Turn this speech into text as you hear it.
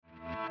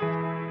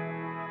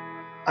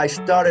I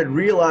started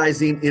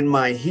realizing in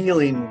my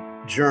healing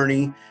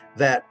journey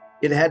that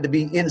it had to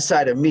be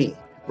inside of me,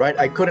 right?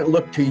 I couldn't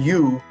look to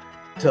you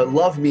to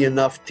love me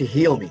enough to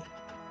heal me.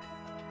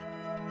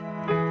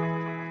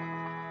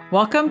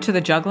 Welcome to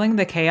the Juggling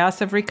the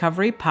Chaos of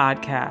Recovery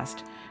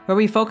podcast, where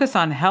we focus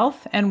on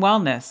health and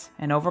wellness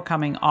and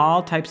overcoming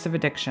all types of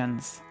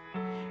addictions.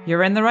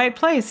 You're in the right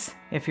place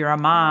if you're a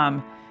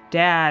mom,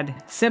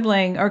 dad,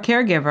 sibling, or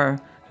caregiver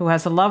who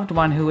has a loved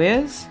one who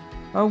is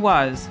or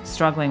was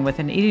struggling with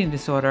an eating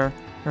disorder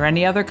or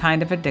any other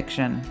kind of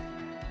addiction.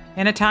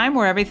 In a time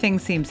where everything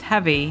seems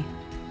heavy,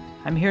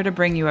 I'm here to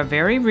bring you a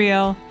very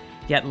real,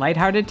 yet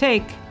lighthearted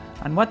take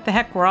on what the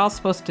heck we're all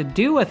supposed to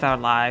do with our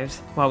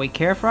lives while we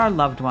care for our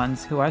loved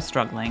ones who are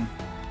struggling.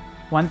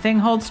 One thing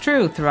holds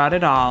true throughout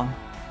it all.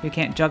 You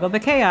can't juggle the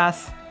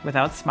chaos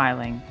without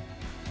smiling.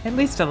 At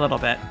least a little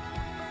bit.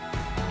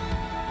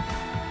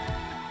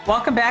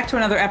 Welcome back to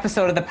another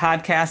episode of the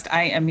podcast.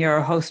 I am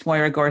your host,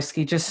 Moira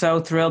Gorski. Just so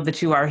thrilled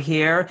that you are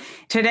here.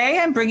 Today,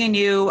 I'm bringing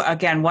you,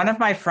 again, one of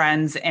my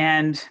friends.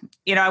 And,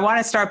 I want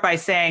to start by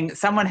saying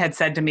someone had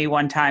said to me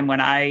one time when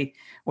I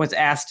was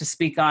asked to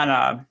speak on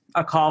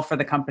a call for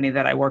the company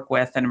that I work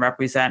with and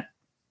represent,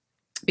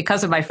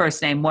 because of my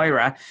first name,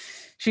 Moira,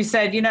 she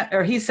said,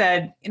 he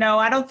said,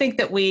 I don't think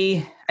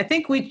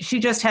that she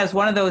just has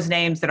one of those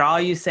names that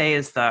all you say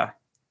is the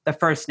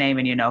first name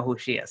and you know who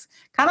she is.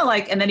 Kind of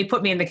like, and then he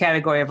put me in the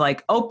category of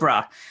like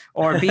Oprah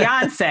or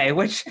Beyonce,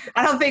 which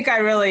I don't think I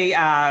really,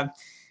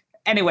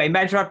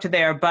 measure up to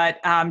there.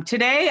 But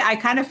today I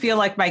kind of feel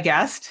like my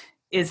guest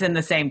is in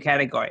the same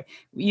category.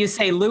 You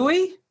say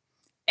Louie,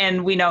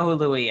 and we know who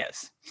Louie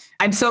is.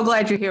 I'm so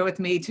glad you're here with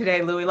me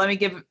today, Louie. Let me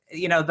give,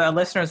 the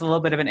listeners a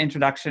little bit of an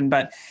introduction,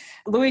 but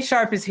Louie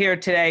Sharp is here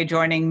today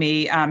joining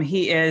me.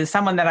 He is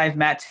someone that I've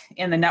met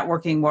in the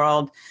networking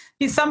world.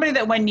 He's somebody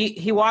that when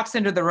he walks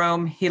into the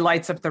room, he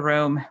lights up the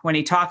room. When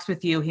he talks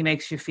with you, he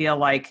makes you feel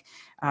like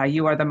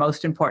you are the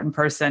most important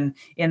person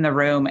in the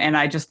room. And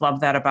I just love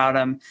that about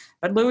him.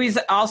 But Louie's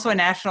also a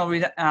national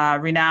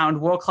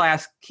renowned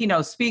world-class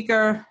keynote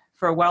speaker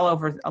for well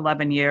over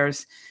 11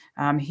 years.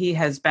 He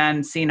has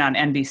been seen on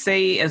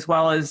NBC as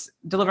well as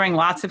delivering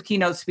lots of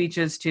keynote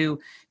speeches to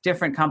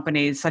different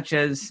companies such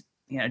as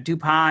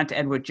DuPont,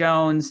 Edward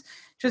Jones,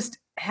 just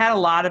had a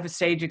lot of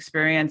stage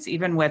experience,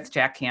 even with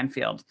Jack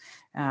Canfield.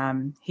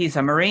 He's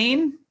a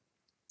Marine,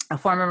 a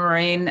former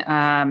Marine.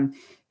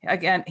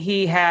 Again,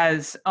 he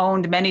has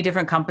owned many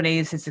different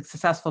companies. He's a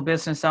successful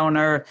business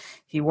owner.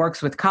 He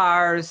works with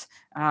cars.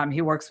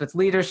 He works with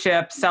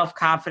leadership,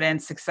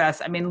 self-confidence,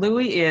 success. I mean,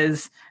 Louie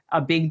is a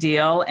big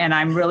deal, and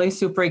I'm really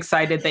super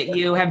excited that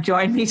you have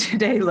joined me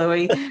today,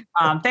 Louie.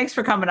 Thanks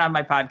for coming on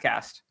my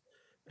podcast.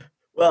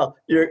 Well,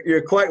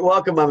 you're quite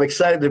welcome. I'm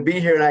excited to be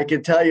here, and I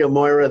can tell you,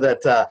 Moira,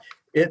 that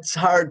it's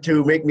hard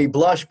to make me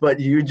blush, but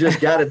you just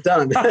got it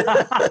done.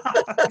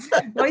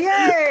 Well,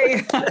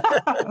 yay!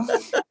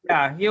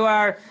 Yeah, you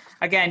are,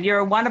 again,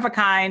 you're one of a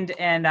kind,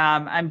 and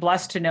I'm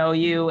blessed to know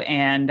you.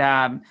 And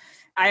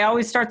I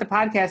always start the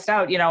podcast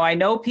out, I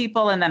know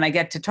people, and then I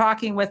get to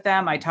talking with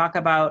them. I talk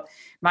about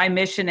my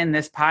mission in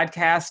this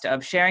podcast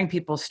of sharing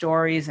people's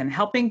stories and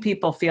helping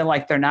people feel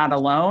like they're not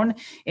alone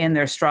in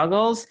their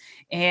struggles.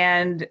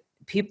 And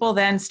people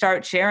then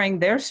start sharing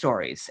their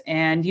stories.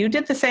 And you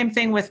did the same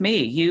thing with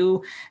me.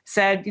 You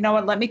said,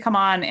 let me come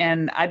on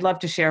and I'd love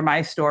to share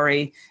my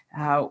story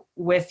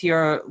with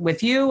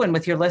you and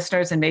with your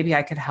listeners, and maybe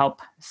I could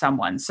help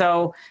someone.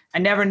 So I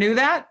never knew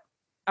that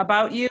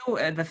about you,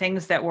 the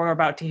things that we're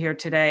about to hear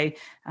today.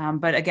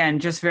 But again,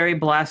 just very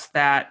blessed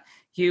that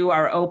you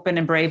are open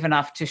and brave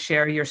enough to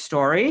share your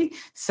story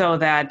so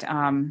that,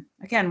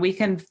 again, we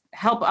can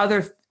help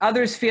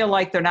others feel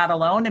like they're not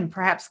alone, and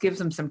perhaps gives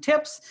them some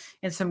tips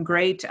and some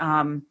great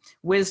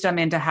wisdom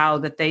into how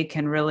that they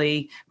can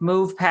really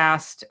move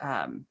past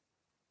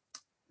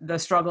the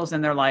struggles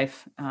in their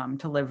life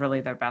to live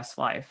really their best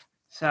life.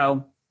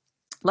 So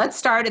let's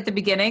start at the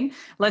beginning.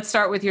 Let's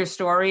start with your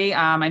story.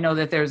 I know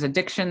that there's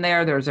addiction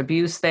there, there's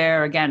abuse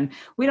there. Again,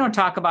 we don't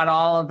talk about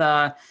all of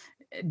the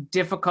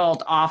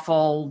difficult,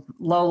 awful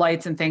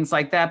lowlights and things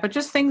like that, but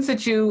just things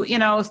that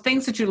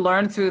things that you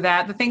learned through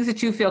that, the things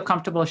that you feel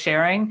comfortable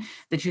sharing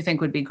that you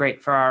think would be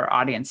great for our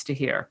audience to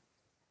hear.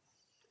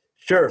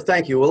 Sure.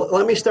 Thank you. Well,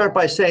 let me start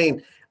by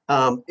saying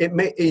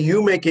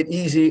you make it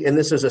easy, and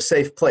this is a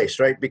safe place,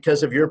 right?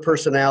 Because of your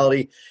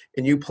personality,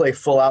 and you play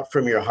full out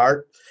from your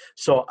heart.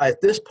 So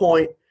at this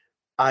point,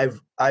 I've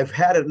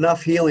had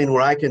enough healing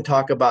where I can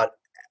talk about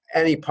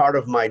any part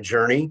of my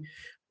journey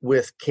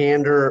with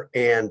candor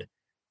and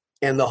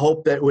the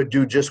hope that it would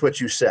do just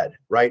what you said,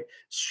 right?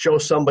 Show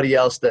somebody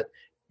else that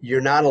you're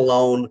not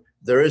alone,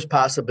 there is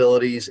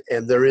possibilities,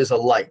 and there is a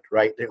light,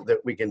 right? That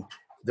we can,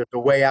 there's a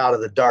way out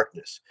of the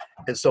darkness.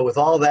 And so with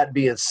all that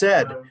being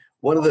said,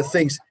 one of the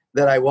things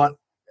that I want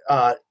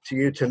to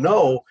you to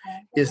know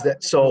is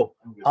that, so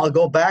I'll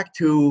go back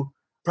to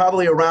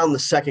probably around the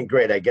second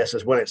grade, I guess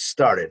is when it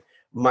started.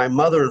 My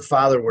mother and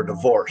father were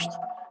divorced,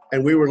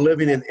 and we were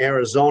living in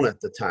Arizona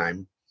at the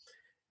time.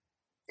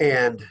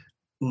 And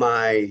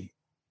my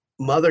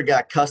mother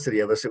got custody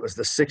of us. It was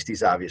the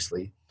 60s,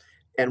 obviously.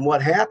 And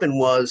what happened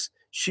was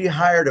she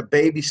hired a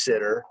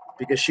babysitter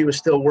because she was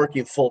still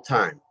working full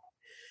time.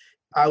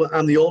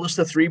 I'm the oldest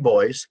of three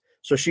boys.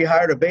 So she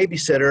hired a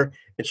babysitter,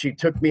 and she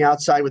took me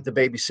outside with the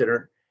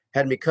babysitter,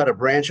 had me cut a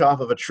branch off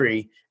of a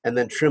tree and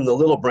then trim the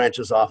little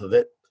branches off of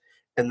it,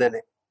 and then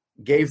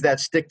gave that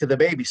stick to the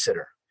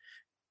babysitter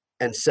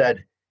and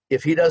said,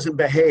 if he doesn't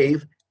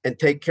behave and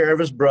take care of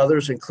his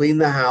brothers and clean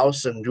the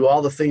house and do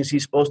all the things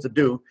he's supposed to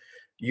do,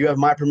 you have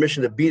my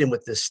permission to beat him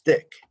with this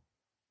stick.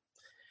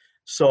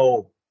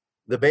 So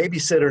the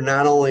babysitter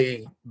not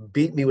only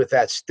beat me with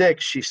that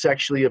stick, she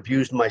sexually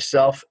abused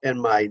myself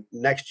and my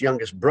next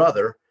youngest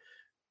brother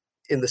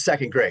in the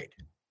second grade.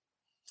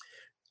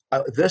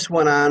 This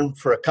went on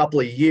for a couple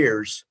of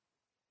years.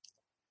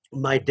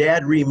 My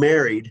dad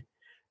remarried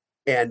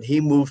and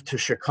he moved to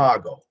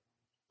Chicago.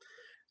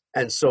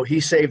 And so he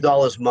saved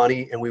all his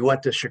money and we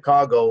went to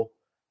Chicago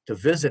to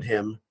visit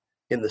him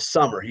in the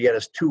summer. He had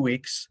us 2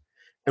 weeks.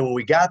 And when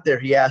we got there,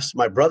 he asked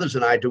my brothers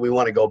and I, do we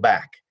want to go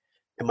back?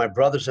 And my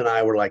brothers and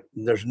I were like,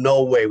 there's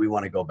no way we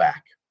want to go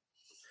back.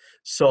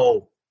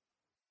 So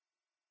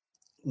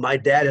my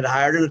dad had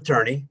hired an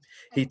attorney.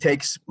 He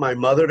takes my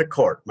mother to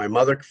court. My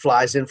mother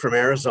flies in from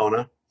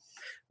Arizona.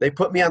 They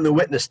put me on the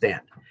witness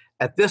stand.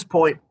 At this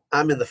point,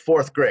 I'm in the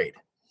fourth grade.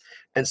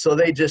 And so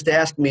they just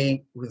asked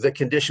me the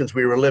conditions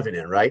we were living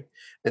in, right?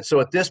 And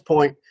so at this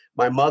point,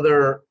 my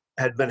mother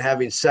had been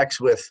having sex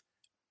with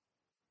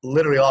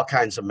literally all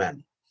kinds of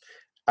men.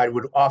 I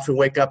would often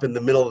wake up in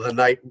the middle of the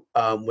night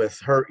with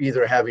her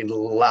either having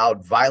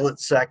loud, violent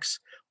sex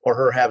or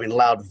her having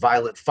loud,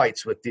 violent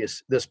fights with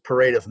this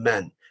parade of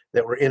men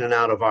that were in and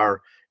out of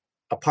our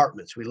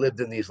apartments. We lived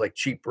in these like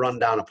cheap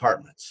rundown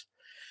apartments.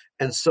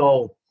 And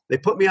so they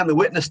put me on the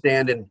witness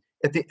stand, and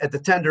at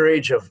the tender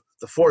age of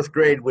the fourth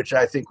grade, which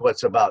I think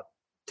what's about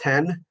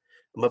 10,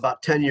 I'm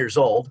about 10 years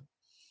old.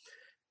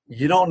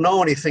 You don't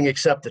know anything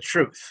except the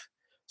truth.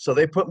 So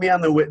they put me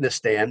on the witness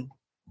stand.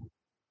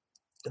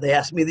 They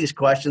ask me these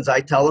questions. I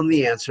tell them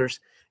the answers.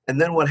 And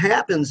then what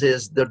happens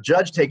is the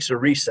judge takes a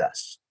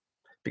recess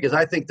because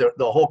I think the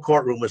whole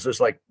courtroom was just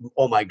like,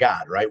 oh my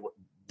God, right?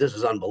 This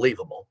is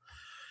unbelievable.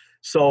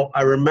 So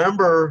I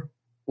remember,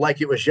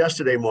 like it was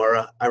yesterday,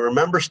 Maura, I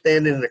remember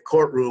standing in the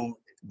courtroom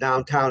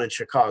downtown in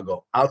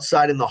Chicago,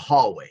 outside in the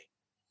hallway.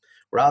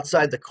 We're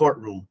outside the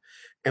courtroom,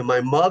 and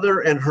my mother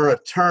and her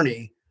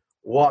attorney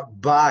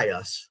walked by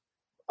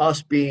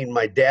us being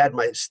my dad,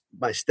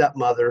 my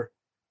stepmother,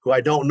 who I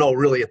don't know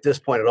really at this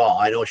point at all.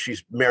 I know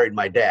she's married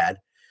my dad,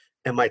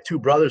 and my two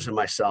brothers and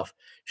myself.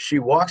 She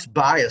walks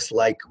by us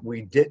like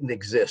we didn't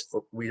exist.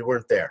 We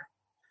weren't there.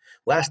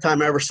 Last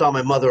time I ever saw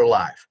my mother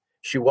alive,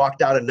 she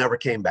walked out and never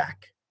came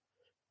back.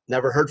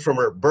 Never heard from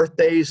her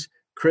birthdays,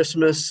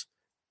 Christmas,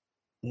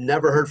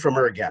 never heard from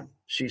her again.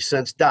 She's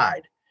since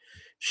died.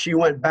 She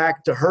went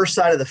back to her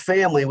side of the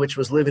family, which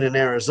was living in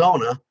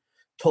Arizona,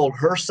 told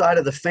her side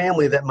of the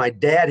family that my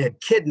dad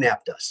had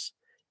kidnapped us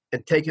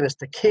and taken us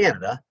to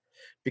Canada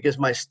because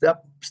my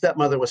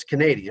stepmother was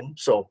Canadian.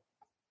 So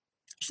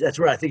that's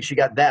where I think she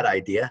got that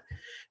idea.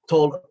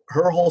 Told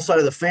her whole side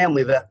of the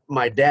family that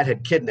my dad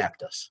had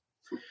kidnapped us.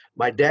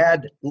 My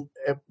dad,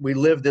 we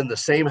lived in the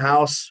same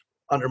house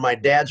under my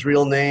dad's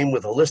real name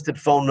with a listed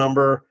phone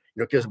number,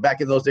 because back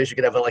in those days you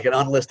could have like an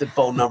unlisted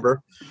phone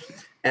number.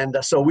 And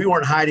so we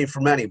weren't hiding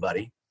from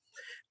anybody.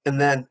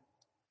 And then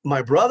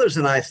my brothers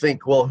and I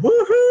think, well,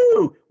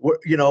 woohoo,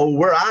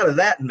 we're out of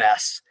that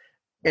mess.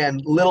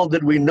 And little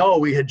did we know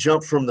we had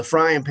jumped from the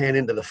frying pan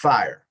into the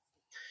fire.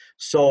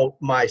 So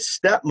my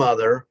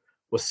stepmother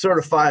was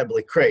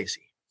certifiably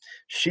crazy.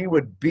 She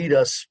would beat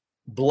us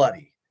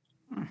bloody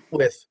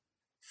with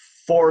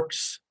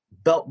forks,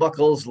 belt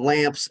buckles,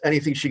 lamps,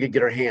 anything she could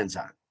get her hands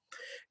on.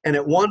 And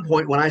at one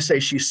point, when I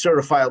say she's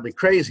certifiably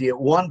crazy, at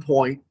one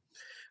point,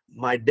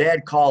 my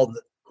dad called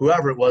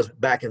whoever it was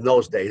back in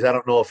those days. I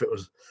don't know if it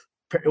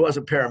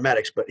wasn't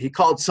paramedics, but he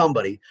called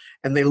somebody,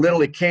 and they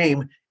literally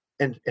came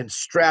and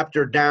strapped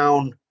her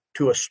down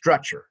to a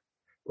stretcher,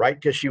 right?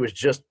 Because she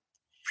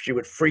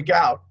would freak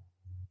out.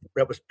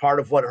 That was part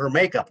of what her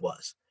makeup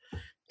was.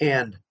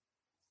 And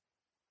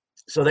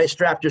so they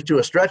strapped her to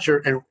a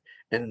stretcher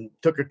and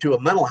took her to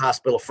a mental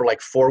hospital for like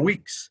 4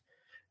 weeks.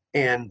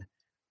 And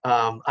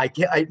now I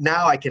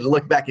can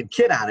look back and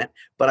kid on it,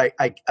 but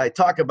I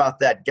talk about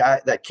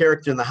that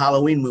character in the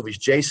Halloween movies,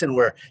 Jason,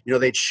 where,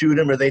 they'd shoot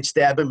him or they'd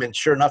stab him, and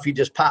sure enough, he'd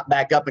just pop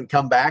back up and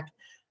come back.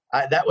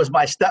 That was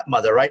my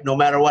stepmother, right? No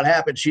matter what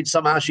happened, she'd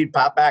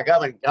pop back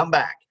up and come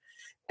back.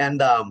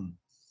 And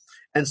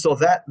so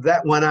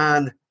that went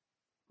on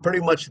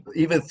pretty much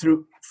even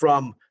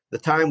from the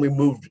time we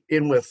moved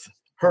in with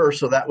her.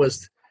 So that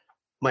was,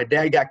 my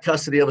dad got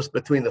custody of us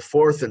between the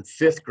 4th and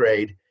 5th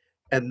grade.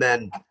 And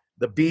then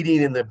the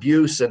beating and the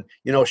abuse. And,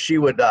 she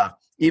would,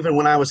 even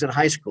when I was in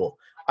high school,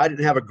 I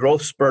didn't have a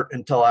growth spurt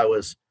until I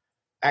was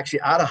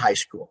actually out of high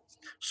school.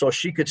 So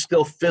she could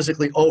still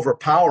physically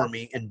overpower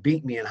me and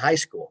beat me in high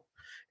school.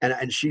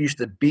 And she used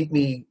to beat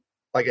me,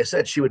 like I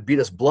said, she would beat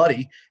us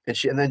bloody. And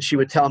then she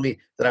would tell me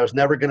that I was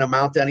never going to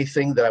amount to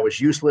anything, that I was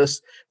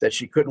useless, that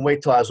she couldn't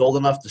wait till I was old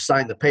enough to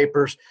sign the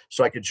papers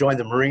so I could join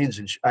the Marines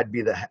and I'd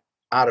be the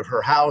out of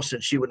her house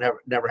and she would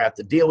never have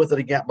to deal with it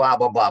again, blah,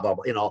 blah, blah, blah,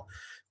 blah,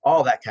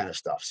 all that kind of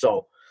stuff.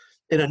 So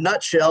in a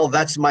nutshell,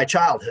 that's my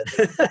childhood.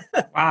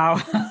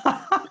 Wow.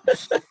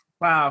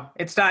 Wow.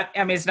 It's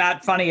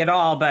not funny at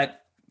all,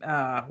 but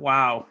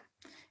wow.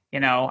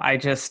 I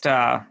just,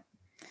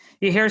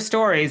 you hear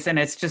stories and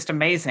it's just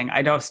amazing. I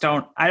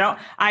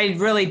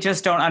really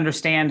just don't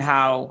understand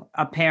how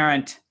a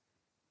parent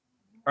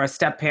or a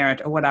step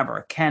parent or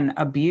whatever can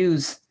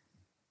abuse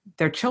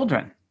their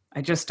children.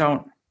 I just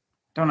don't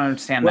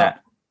understand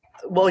that.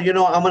 Well,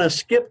 I'm going to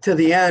skip to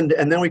the end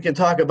and then we can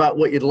talk about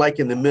what you'd like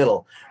in the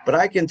middle. But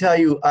I can tell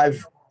you,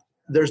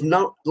 there's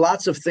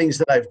lots of things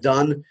that I've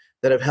done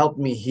that have helped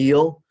me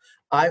heal.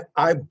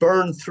 I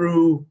burned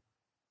through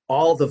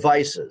all the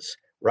vices,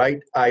 right?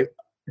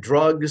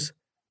 Drugs,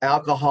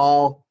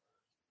 alcohol.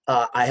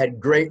 I had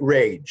great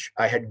rage.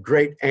 I had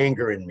great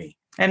anger in me.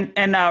 And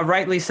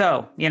rightly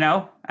so,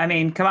 I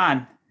mean, come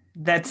on.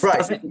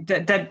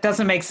 That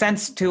doesn't make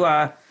sense to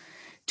a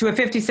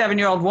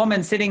 57-year-old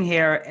woman sitting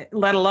here,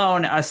 let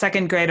alone a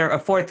second grader, a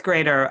fourth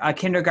grader, a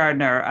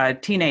kindergartner, a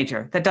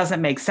teenager. That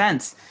doesn't make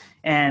sense.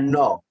 And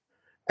no.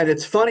 And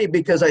it's funny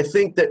because I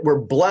think that we're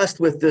blessed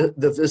with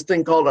this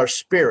thing called our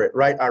spirit,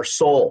 right? Our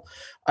soul.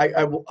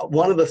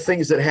 One of the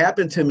things that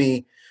happened to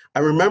me, I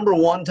remember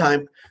one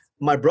time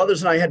my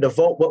brothers and I had to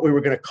vote what we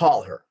were going to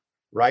call her,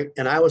 right?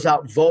 And I was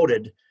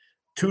outvoted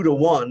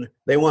 2-1.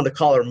 They wanted to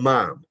call her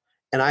Mom.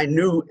 And I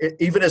knew,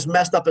 even as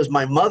messed up as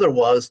my mother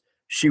was,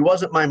 she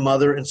wasn't my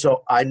mother. And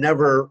so I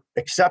never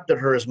accepted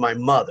her as my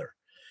mother.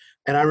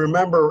 And I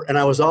remember, and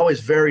I was always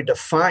very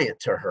defiant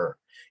to her.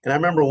 And I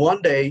remember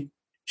one day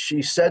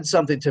she said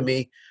something to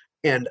me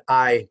and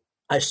I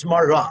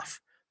smarted off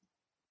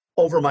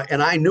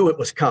and I knew it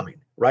was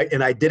coming, right?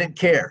 And I didn't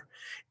care.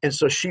 And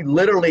so she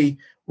literally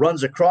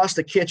runs across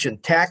the kitchen,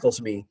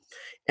 tackles me,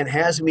 and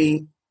has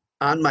me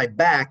on my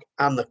back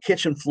on the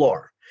kitchen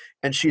floor.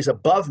 And she's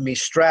above me,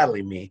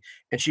 straddling me,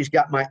 and she's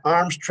got my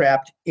arms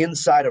trapped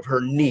inside of her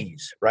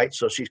knees, right?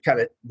 So she's kind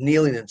of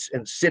kneeling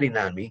and sitting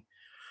on me.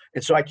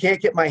 And so I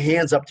can't get my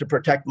hands up to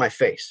protect my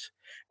face.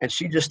 And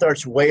she just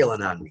starts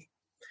wailing on me.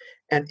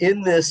 And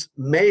in this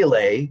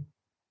melee,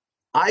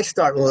 I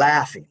start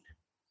laughing,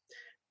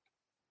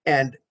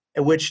 and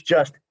which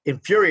just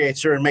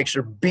infuriates her and makes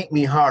her beat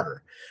me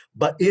harder.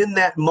 But in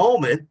that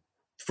moment,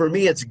 for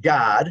me, it's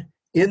God.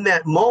 In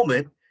that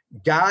moment,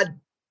 God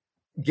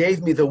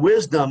gave me the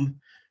wisdom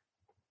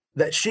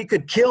that she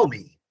could kill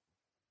me,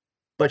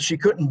 but she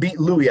couldn't beat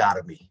Louis out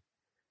of me.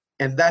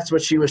 And that's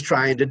what she was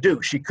trying to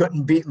do. She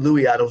couldn't beat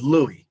Louis out of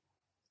Louis.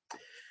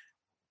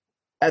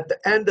 At the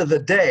end of the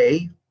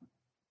day,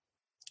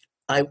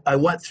 I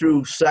went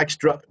through sex,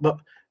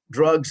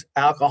 drugs,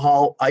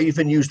 alcohol. I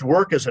even used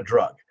work as a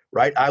drug,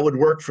 right? I would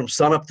work from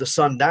sun up to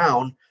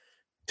sundown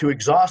to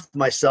exhaust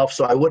myself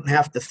so I wouldn't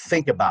have to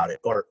think about it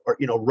or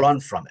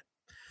run from it.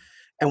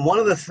 And one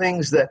of the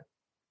things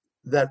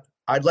that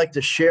I'd like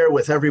to share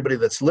with everybody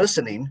that's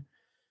listening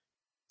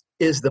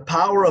is the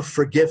power of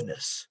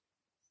forgiveness.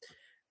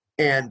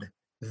 And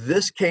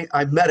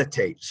I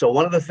meditate. So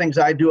one of the things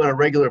I do on a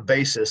regular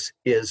basis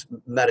is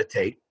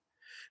meditate.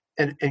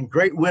 And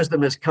great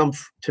wisdom has come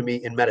to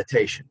me in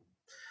meditation.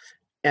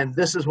 And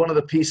this is one of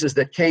the pieces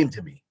that came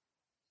to me.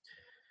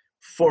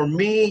 For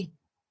me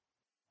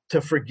to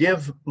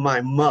forgive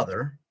my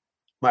mother,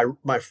 my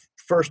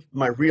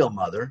real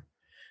mother,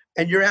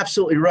 and you're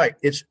absolutely right.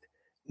 It's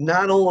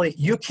not only,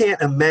 you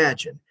can't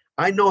imagine.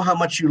 I know how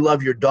much you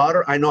love your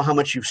daughter. I know how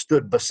much you've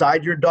stood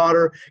beside your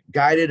daughter,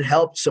 guided,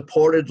 helped,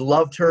 supported,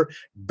 loved her,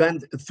 been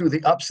through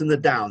the ups and the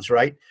downs,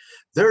 right?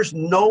 There's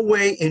no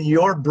way in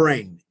your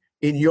brain,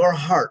 in your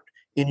heart,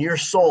 in your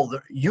soul,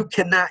 that you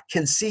cannot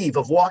conceive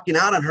of walking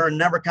out on her and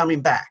never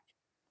coming back,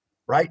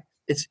 right?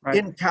 It's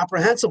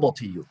incomprehensible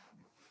to you.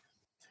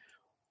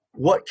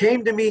 What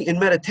came to me in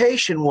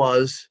meditation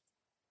was,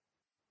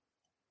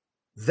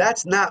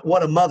 that's not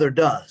what a mother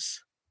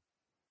does,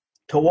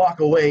 to walk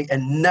away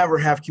and never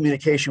have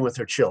communication with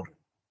her children.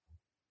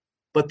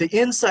 But the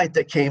insight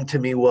that came to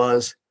me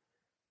was,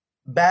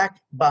 back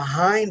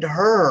behind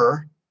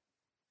her,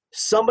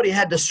 somebody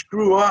had to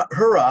screw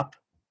her up,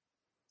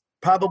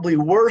 probably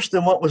worse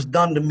than what was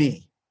done to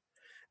me.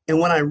 And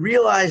when I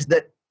realized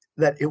that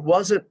it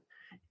wasn't,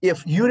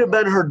 if you'd have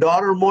been her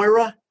daughter,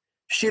 Moira,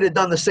 she'd have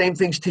done the same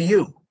things to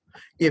you.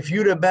 If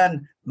you'd have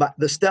been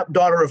the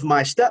stepdaughter of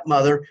my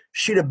stepmother,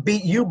 she'd have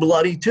beat you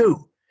bloody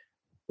too.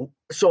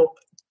 So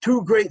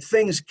two great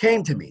things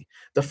came to me.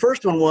 The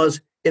first one was,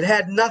 it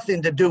had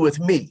nothing to do with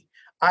me.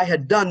 I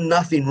had done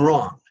nothing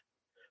wrong,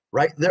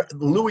 right?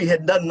 Louis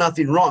had done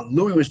nothing wrong.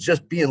 Louis was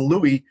just being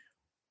Louis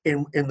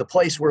in the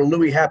place where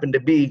Louis happened to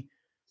be.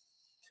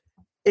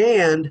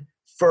 And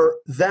for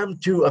them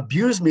to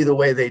abuse me the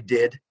way they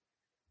did,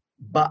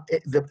 but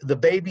the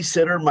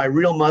babysitter, my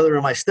real mother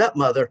and my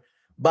stepmother,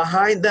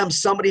 behind them,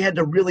 somebody had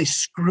to really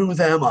screw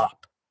them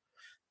up.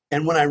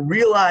 And when I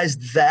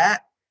realized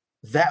that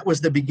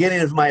was the beginning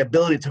of my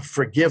ability to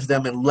forgive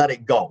them and let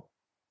it go.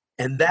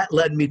 And that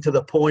led me to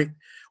the point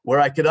where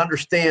I could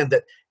understand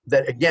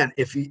that again,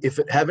 if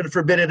heaven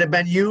forbid it had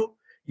been you,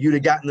 you'd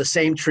have gotten the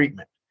same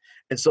treatment.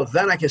 And so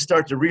then I can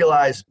start to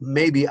realize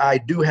maybe I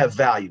do have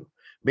value.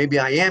 Maybe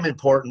I am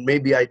important.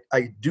 Maybe I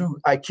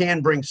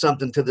can bring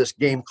something to this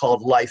game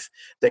called life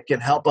that can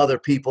help other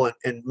people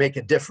and make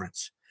a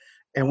difference.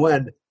 And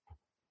when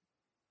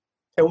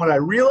I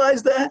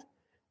realized that,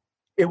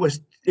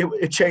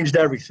 it changed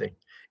everything.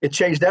 It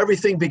changed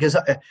everything because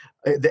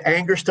the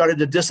anger started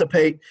to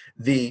dissipate,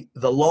 the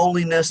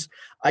loneliness.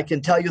 I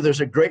can tell you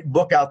there's a great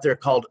book out there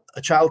called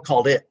A Child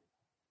Called It.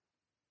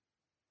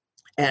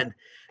 And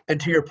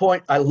to your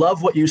point, I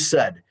love what you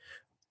said.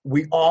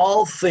 We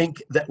all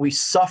think that we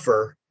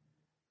suffer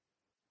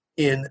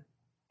in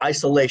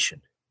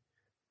isolation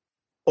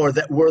or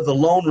that we're the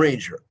Lone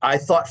Ranger. I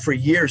thought for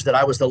years that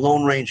I was the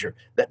Lone Ranger,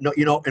 that no,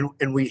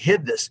 and we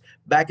hid this.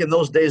 Back in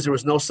those days, there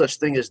was no such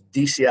thing as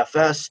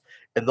DCFS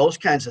and those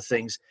kinds of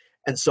things.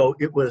 And so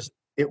it was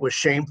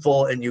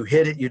shameful, and you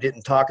hid it. You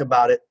didn't talk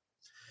about it.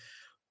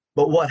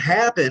 But what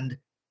happened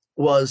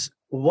was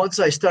once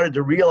I started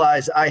to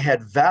realize I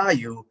had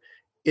value,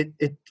 it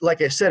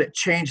like I said, it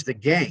changed the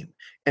game.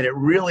 And it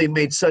really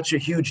made such a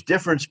huge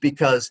difference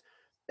because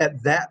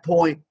at that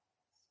point,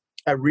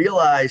 I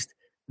realized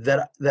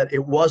that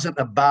it wasn't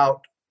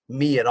about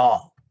me at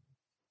all.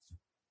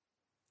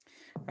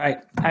 Right.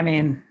 I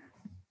mean,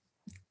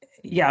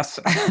 yes.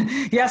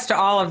 Yes to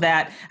all of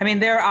that. I mean,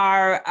 there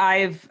are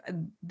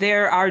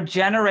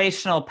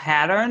generational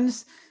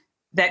patterns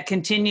that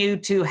continue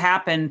to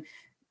happen,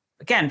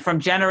 again, from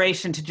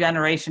generation to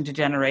generation to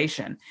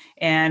generation.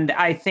 And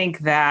I think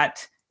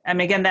that,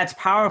 again, that's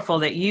powerful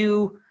that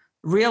you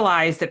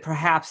realize that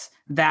perhaps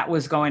that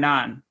was going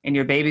on in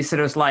your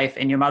babysitter's life,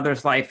 in your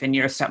mother's life, in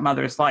your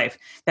stepmother's life,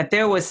 that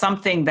there was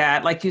something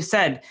that, like you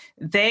said,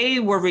 they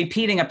were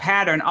repeating a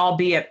pattern,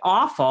 albeit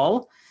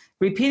awful,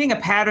 repeating a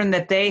pattern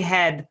that they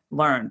had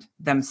learned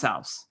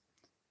themselves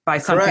by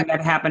something Correct.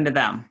 That happened to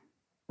them.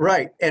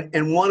 Right.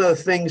 And one of the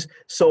things,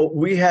 so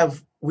we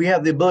have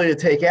the ability to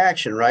take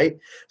action, right?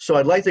 So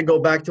I'd like to go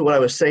back to what I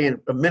was saying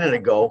a minute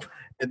ago,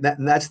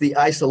 and that's the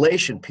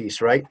isolation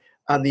piece, right?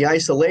 On the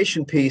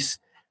isolation piece,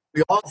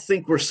 we all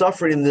think we're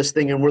suffering in this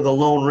thing and we're the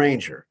Lone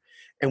Ranger.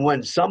 And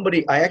when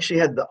I actually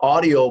had the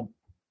audio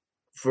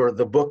for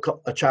the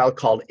book, A Child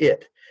Called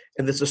It.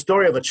 And it's a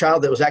story of a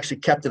child that was actually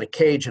kept in a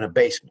cage in a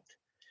basement,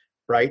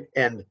 right?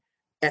 And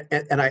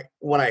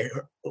when I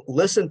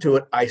listened to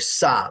it, I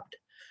sobbed.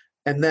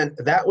 And then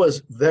that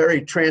was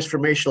very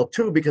transformational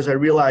too, because I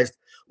realized,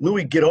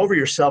 Louis, get over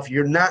yourself.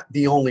 You're not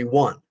the only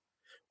one,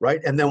 right?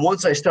 And then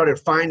once I started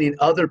finding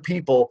other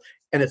people,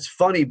 and it's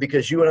funny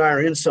because you and I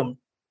are in some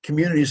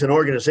communities and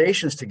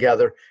organizations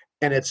together,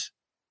 and it's,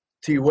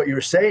 to what you were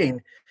saying,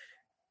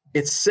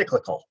 it's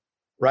cyclical,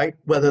 right?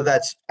 Whether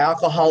that's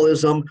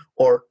alcoholism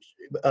or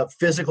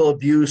physical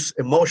abuse,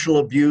 emotional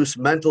abuse,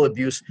 mental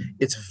abuse,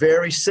 it's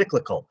very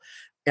cyclical.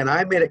 And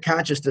I made a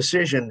conscious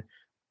decision.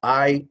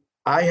 I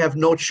have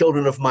no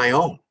children of my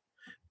own,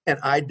 and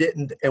I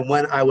didn't. And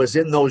when I was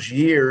in those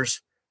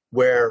years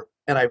where,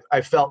 and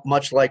I felt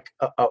much like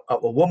a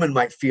woman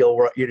might feel,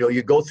 where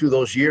you go through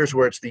those years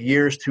where it's the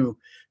years to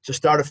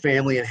start a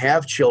family and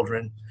have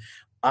children.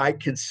 I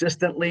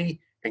consistently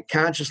and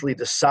consciously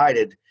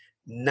decided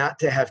not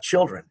to have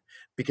children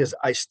because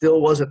I still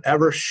wasn't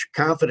ever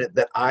confident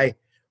that I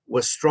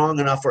was strong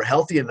enough or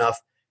healthy enough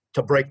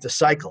to break the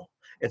cycle.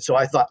 And so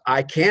I thought,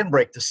 I can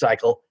break the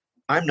cycle.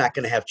 I'm not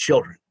going to have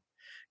children.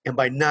 And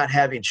by not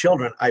having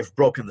children, I've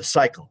broken the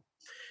cycle.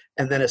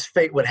 And then as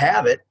fate would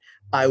have it,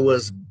 I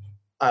was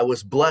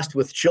blessed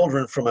with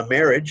children from a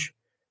marriage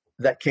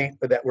that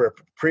were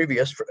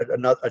previous,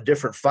 a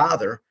different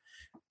father.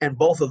 And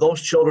both of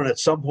those children at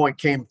some point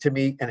came to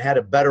me and had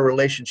a better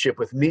relationship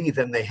with me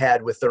than they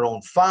had with their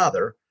own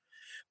father.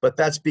 But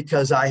that's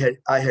because I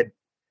had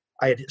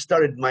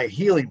started my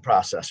healing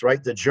process,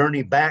 right? The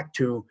journey back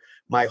to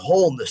my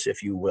wholeness,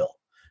 if you will,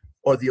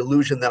 or the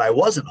illusion that I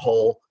wasn't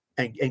whole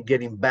and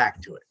getting back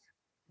to it.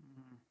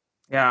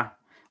 Yeah.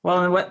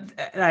 Well,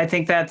 and I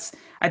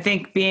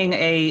think being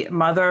a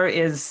mother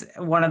is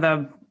one of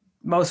the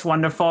most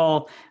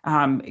wonderful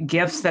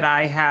gifts that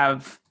I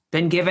have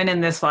been given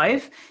in this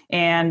life.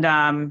 And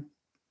I'm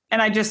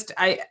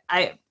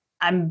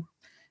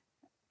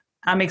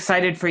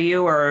excited for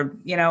you, or,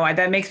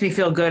 that makes me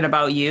feel good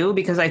about you,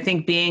 because I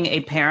think being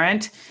a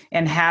parent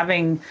and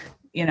having,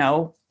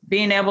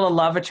 being able to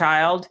love a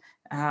child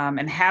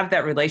and have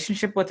that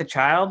relationship with a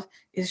child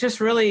is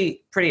just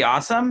really pretty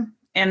awesome.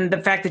 And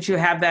the fact that you've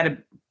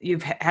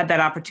had that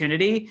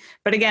opportunity.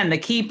 But again, the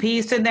key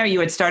piece in there, you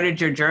had started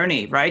your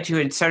journey, right? You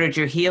had started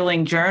your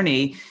healing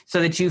journey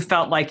so that you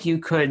felt like you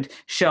could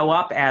show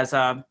up as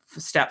a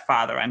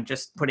stepfather. I'm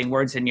just putting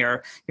words in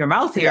your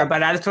mouth here, but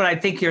that's what I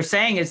think you're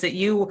saying, is that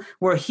you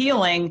were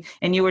healing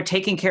and you were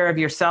taking care of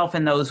yourself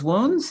in those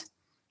wounds.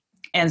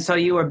 And so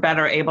you were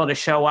better able to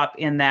show up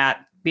in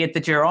that, be it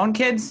that your own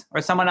kids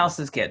or someone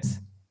else's kids.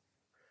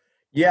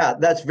 Yeah,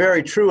 that's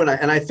very true. And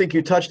I think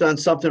you touched on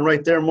something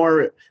right there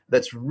more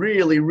that's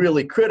really,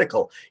 really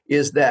critical,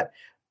 is that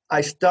I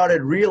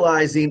started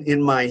realizing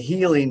in my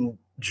healing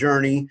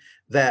journey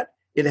that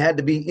it had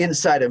to be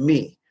inside of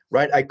me,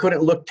 right? I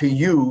couldn't look to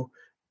you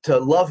to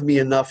love me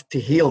enough to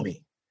heal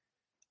me.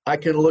 I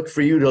can look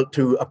for you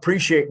to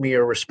appreciate me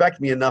or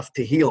respect me enough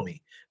to heal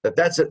me.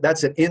 That's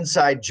an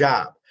inside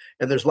job.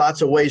 And there's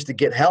lots of ways to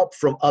get help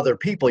from other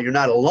people. You're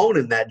not alone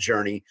in that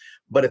journey.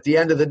 But at the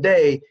end of the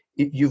day,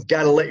 you've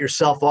got to let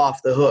yourself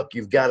off the hook.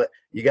 You got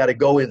to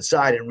go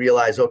inside and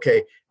realize,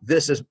 okay,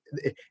 this is,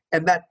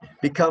 and that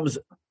becomes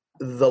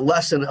the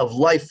lesson of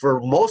life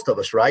for most of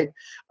us, right?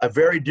 A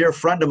very dear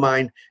friend of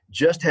mine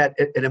just had,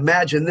 and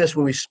imagine this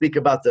when we speak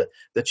about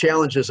the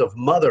challenges of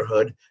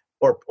motherhood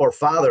or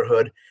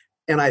fatherhood.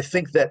 And I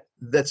think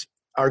that's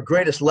our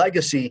greatest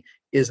legacy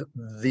is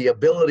the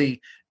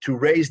ability to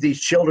raise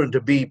these children to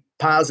be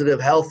positive,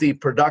 healthy,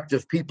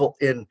 productive people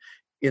in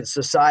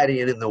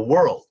society and in the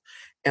world.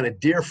 And a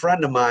dear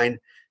friend of mine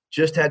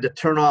just had to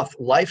turn off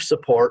life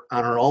support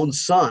on her own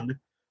son,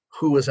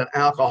 who was an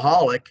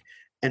alcoholic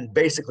and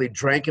basically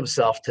drank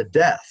himself to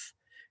death.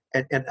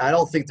 And I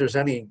don't think there's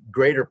any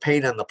greater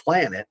pain on the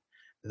planet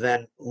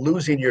than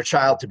losing your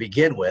child to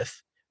begin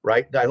with,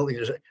 right?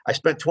 I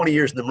spent 20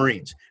 years in the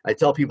Marines. I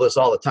tell people this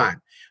all the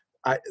time.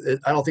 I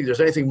don't think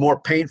there's anything more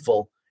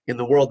painful in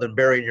the world than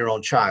burying your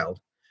own child.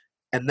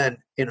 And then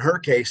in her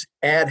case,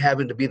 add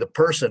having to be the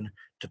person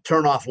to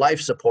turn off life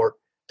support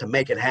to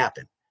make it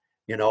happen,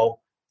 you know?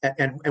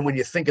 And when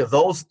you think of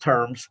those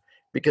terms,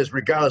 because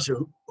regardless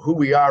of who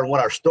we are and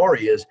what our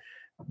story is,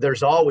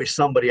 there's always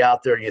somebody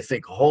out there and you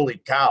think,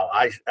 holy cow,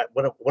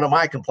 what am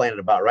I complaining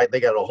about, right? They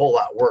got a whole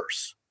lot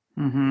worse.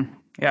 Mm-hmm.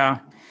 Yeah.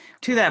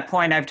 To that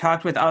point, I've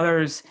talked with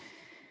others,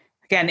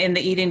 again, in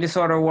the eating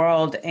disorder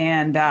world,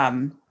 and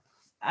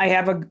I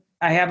have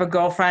a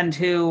girlfriend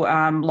who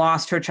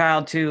lost her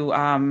child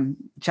to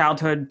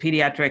childhood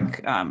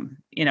pediatric,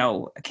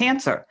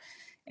 cancer.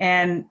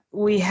 And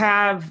we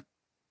have,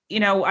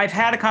 I've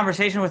had a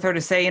conversation with her to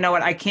say, you know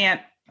what, I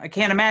can't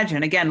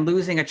imagine, again,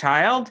 losing a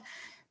child.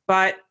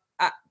 But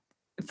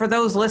for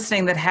those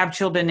listening that have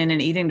children in an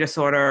eating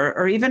disorder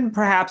or even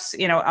perhaps,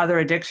 other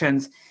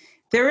addictions,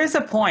 there is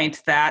a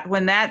point that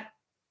when that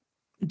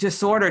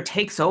disorder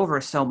takes over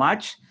so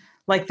much,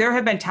 like there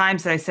have been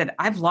times that I said,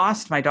 I've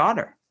lost my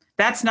daughter.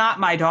 That's not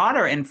my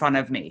daughter in front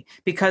of me,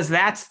 because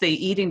that's the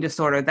eating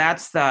disorder.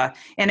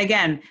 And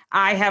again,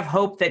 I have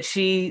hope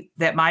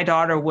that my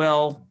daughter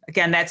will,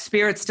 again, that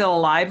spirit's still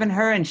alive in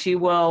her, and she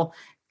will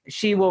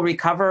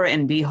recover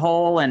and be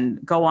whole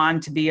and go on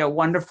to be a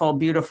wonderful,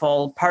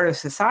 beautiful part of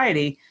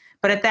society.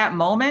 But at that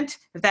moment,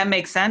 if that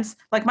makes sense,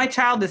 like my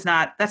child that's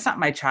not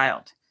my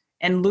child.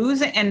 And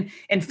losing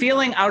and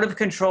feeling out of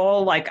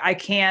control, like I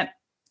can't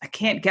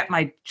get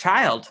my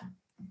child.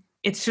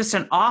 It's just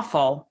an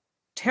awful,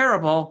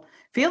 terrible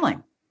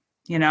feeling,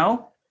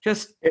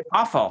 just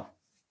awful.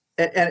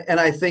 And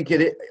I think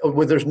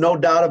there's no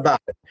doubt about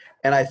it.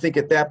 And I think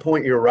at that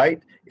point, you're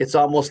right. It's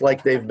almost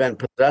like they've been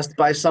possessed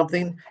by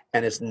something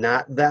and it's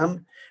not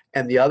them.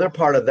 And the other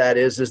part of that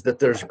is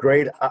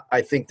that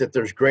I think that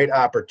there's great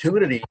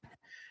opportunity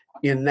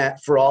in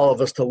that for all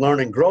of us to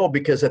learn and grow,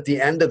 because at the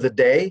end of the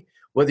day,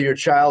 whether your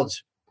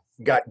child's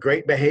got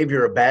great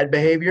behavior or bad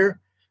behavior,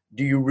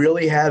 do you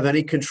really have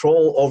any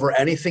control over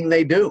anything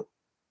they do?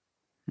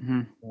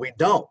 Mm-hmm. We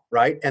don't,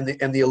 right? And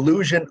the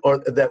illusion or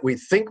that we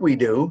think we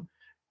do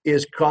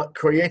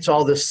creates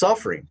all this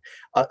suffering.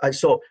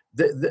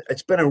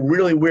 It's been a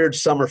really weird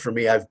summer for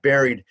me. I've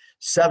buried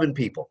 7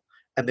 people,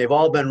 and they've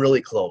all been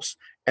really close.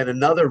 And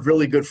another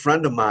really good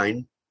friend of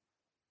mine,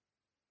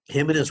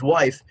 him and his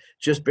wife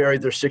just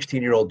buried their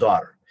 16-year-old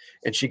daughter.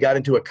 And she got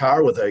into a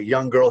car with a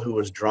young girl who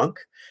was drunk,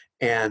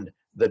 and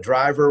the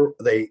driver,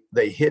 they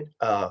hit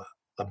a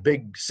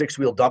big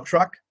 6-wheel dump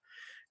truck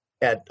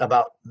at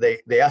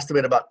they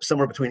estimate about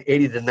somewhere between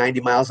 80 to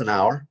 90 miles an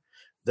hour.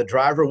 The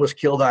driver was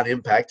killed on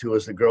impact, who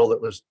was the girl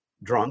that was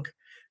drunk.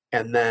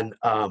 And then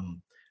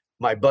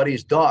my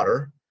buddy's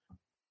daughter,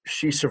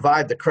 she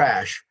survived the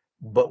crash,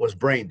 but was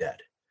brain dead.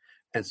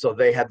 And so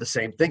they had the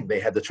same thing. They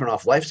had to turn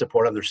off life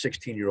support on their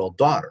 16-year-old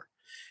daughter.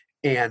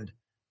 And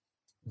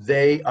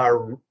they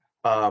are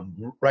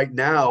right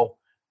now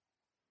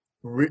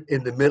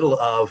in the middle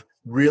of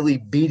really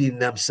beating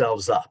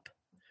themselves up,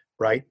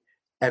 right?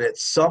 And at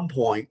some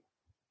point,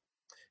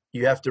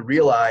 you have to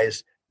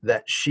realize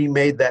that she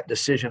made that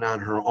decision on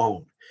her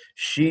own.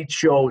 She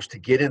chose to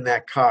get in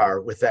that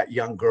car with that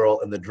young girl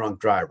and the drunk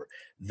driver.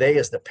 They,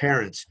 as the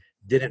parents,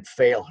 didn't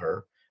fail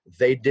her.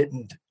 They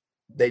didn't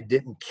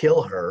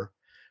kill her,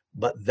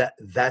 but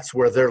that's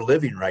where they're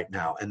living right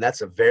now. And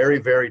that's a very,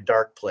 very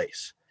dark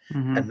place.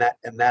 Mm-hmm.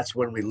 And that's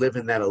when we live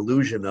in that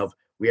illusion of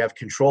we have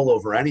control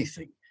over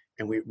anything,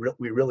 and we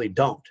really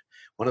don't.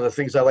 One of the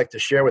things I like to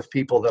share with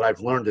people that I've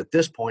learned at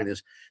this point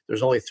is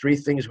there's only 3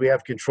 things we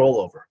have control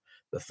over: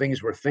 the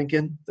things we're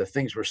thinking, the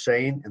things we're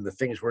saying, and the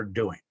things we're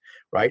doing,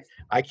 right?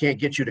 I can't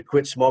get you to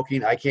quit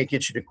smoking. I can't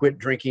get you to quit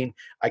drinking.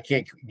 I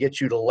can't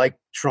get you to like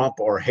Trump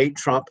or hate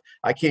Trump.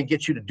 I can't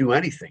get you to do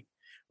anything,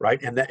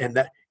 right? And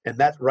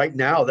that right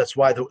now, that's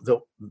why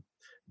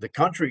the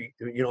country,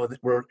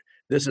 where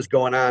this is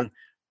going on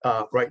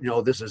right.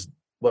 This is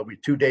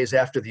 2 days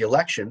after the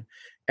election,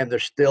 and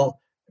there's still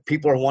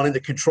people are wanting to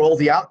control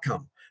the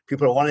outcome.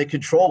 People are wanting to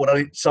control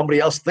what somebody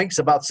else thinks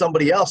about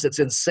somebody else. It's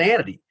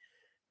insanity.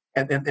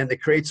 and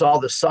it creates all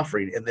the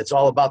suffering, and it's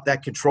all about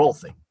that control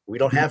thing. We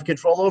don't have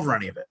control over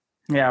any of it.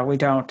 Yeah, we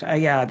don't.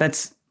 Yeah,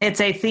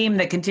 it's a theme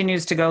that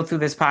continues to go through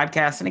this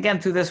podcast and again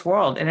through this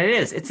world. And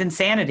it's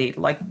insanity.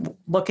 Like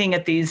looking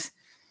at these.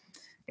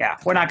 Yeah,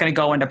 we're not going to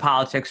go into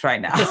politics right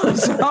now.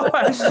 So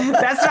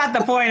that's not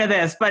the point of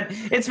this, but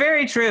it's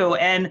very true.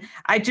 And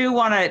I do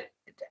want to,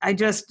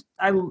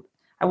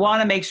 I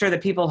want to make sure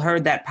that people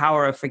heard that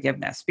power of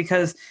forgiveness,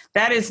 because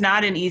that is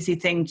not an easy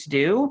thing to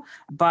do,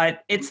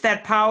 but it's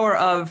that power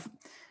of,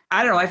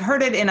 I don't know, I've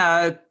heard it in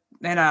a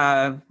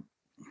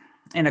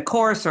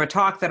course or a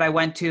talk that I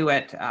went to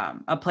at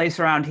a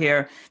place around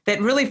here, that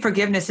really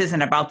forgiveness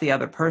isn't about the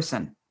other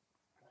person,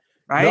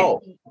 right?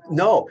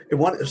 No.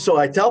 So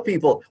I tell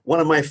people, one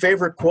of my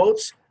favorite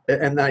quotes,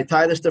 and I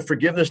tie this to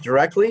forgiveness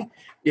directly,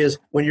 is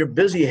when you're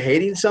busy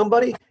hating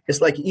somebody, it's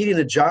like eating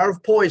a jar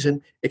of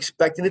poison,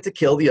 expecting it to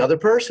kill the other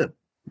person.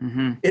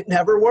 Mm-hmm. It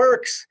never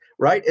works,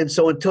 right? And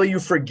so until you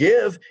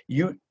forgive,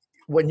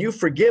 when you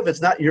forgive,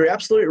 it's not, you're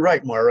absolutely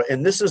right, Moira,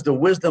 and this is the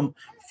wisdom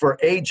for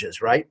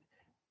ages, right?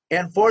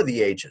 And for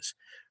the ages.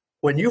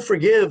 When you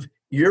forgive,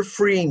 you're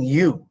freeing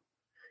you.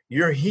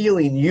 You're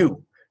healing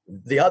you.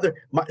 By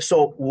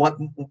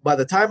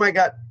the time I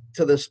got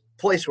to this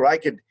place where I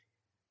could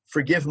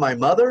forgive my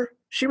mother,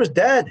 she was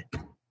dead.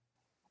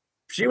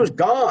 She was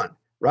gone,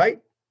 right?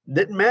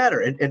 Didn't matter.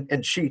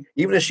 And she,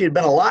 even if she had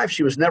been alive,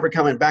 she was never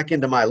coming back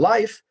into my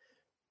life.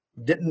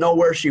 Didn't know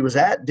where she was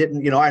at.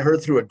 I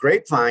heard through a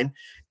grapevine.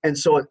 And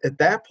so at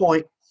that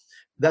point,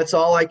 that's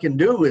all I can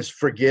do is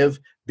forgive,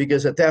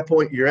 because at that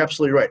point, you're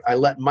absolutely right. I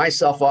let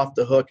myself off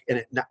the hook,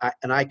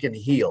 and I can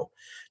heal.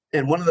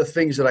 And one of the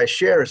things that I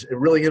share is a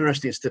really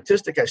interesting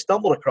statistic I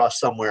stumbled across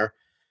somewhere.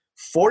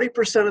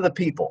 40% of the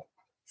people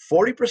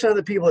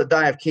that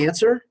die of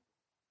cancer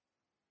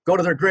go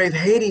to their grave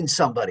hating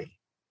somebody.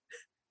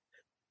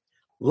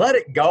 Let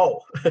it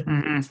go.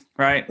 Mm-hmm.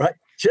 Right.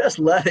 Just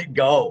let it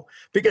go.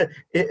 Because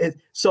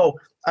so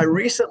I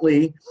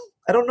recently,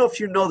 I don't know if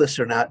you know this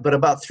or not, but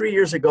about 3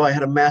 years ago, I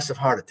had a massive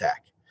heart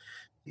attack.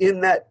 In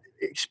that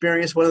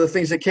experience, one of the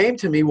things that came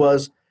to me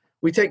was,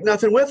 we take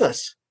nothing with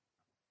us.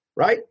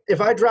 Right?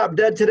 If I drop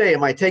dead today,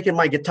 am I taking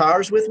my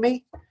guitars with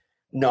me?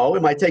 No.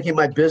 Am I taking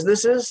my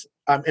businesses?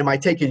 Am I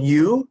taking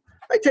you?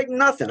 I take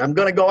nothing. I'm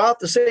going to go out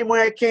the same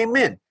way I came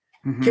in,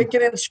 mm-hmm.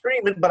 kicking and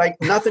screaming, but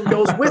nothing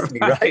goes with me,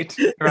 right?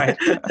 Right.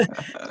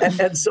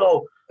 and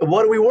so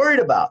what are we worried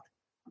about?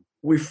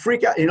 We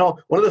freak out.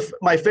 One of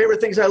my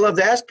favorite things I love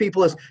to ask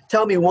people is,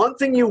 tell me one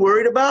thing you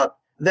worried about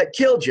that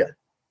killed you.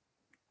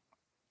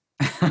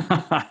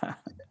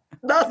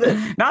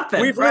 Nothing.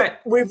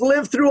 We've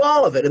lived through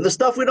all of it, and the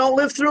stuff we don't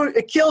live through,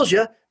 it kills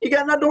you. You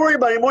got nothing to worry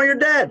about anymore. You're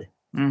dead.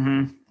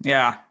 Mm-hmm.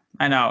 Yeah,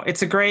 I know.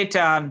 It's a great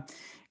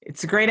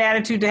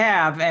attitude to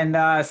have,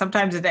 and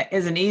sometimes it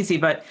isn't easy.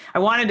 But I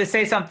wanted to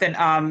say something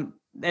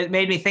that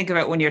made me think of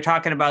it when you're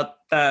talking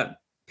about the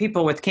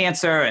people with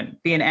cancer and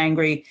being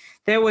angry.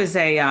 There was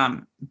a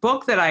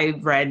book that I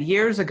read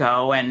years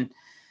ago, and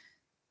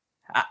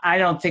I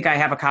don't think I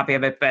have a copy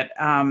of it, but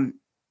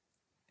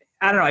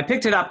I don't know. I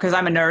picked it up because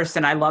I'm a nurse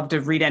and I love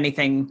to read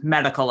anything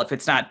medical if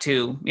it's not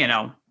too,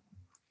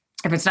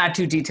 if it's not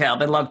too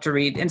detailed. I love to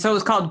read. And so it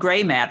was called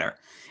Gray Matter.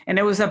 And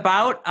it was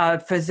about a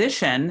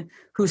physician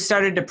who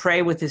started to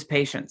pray with his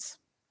patients.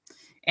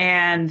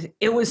 And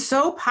it was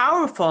so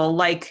powerful,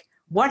 like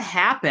what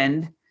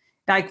happened.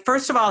 Like,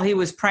 first of all, he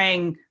was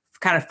praying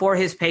kind of for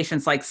his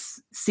patients, like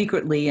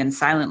secretly and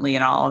silently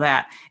and all of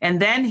that.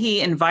 And then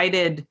he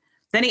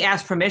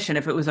asked permission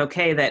if it was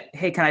okay that,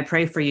 hey, can I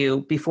pray for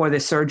you before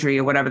this surgery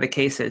or whatever the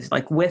case is,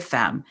 like with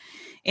them.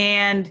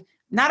 And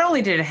not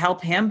only did it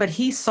help him, but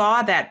he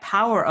saw that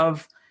power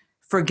of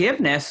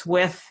forgiveness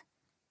with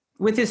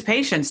his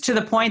patients, to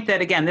the point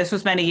that, again, this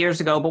was many years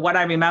ago, but what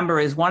I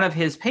remember is one of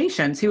his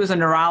patients, he was a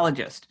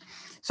neurologist.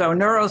 So a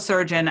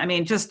neurosurgeon, I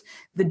mean, just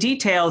the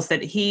details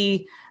that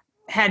he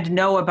had to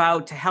know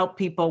about to help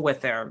people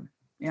with their,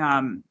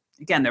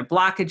 again, their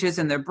blockages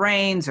in their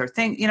brains or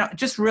things,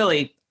 just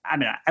really, I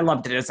mean, I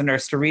loved it as a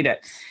nurse to read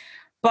it.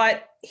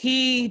 But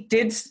he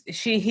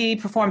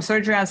performed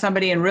surgery on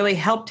somebody and really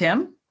helped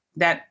him,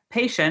 that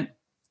patient,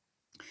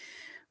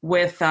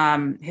 with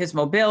his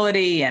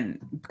mobility and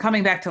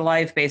coming back to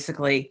life,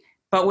 basically.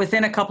 But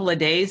within a couple of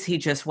days, he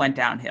just went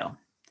downhill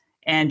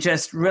and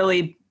just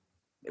really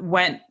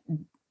went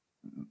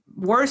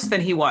worse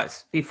than he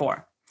was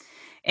before.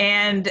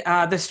 And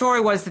the story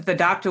was that the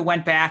doctor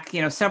went back,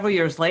 several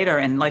years later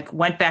and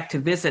went back to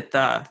visit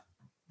the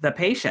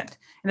patient.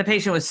 And the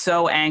patient was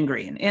so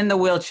angry and in the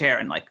wheelchair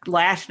and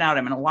lashing out at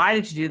him. And why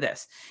did you do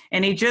this?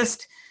 And he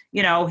just,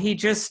 he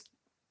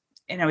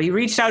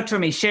reached out to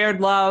him. He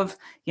shared love.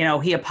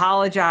 He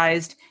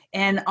apologized.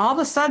 And all of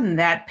a sudden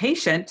that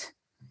patient,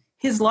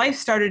 his life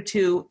started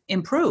to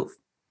improve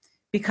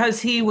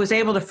because he was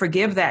able to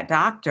forgive that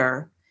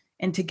doctor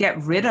and to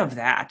get rid of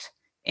that.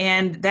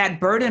 And that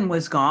burden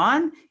was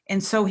gone.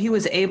 And so he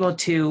was able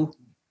to,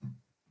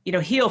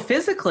 heal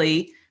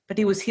physically, but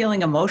he was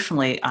healing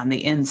emotionally on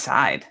the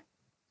inside.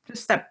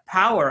 Just that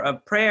power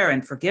of prayer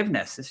and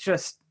forgiveness is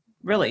just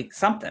really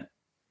something.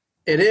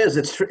 It is.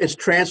 It's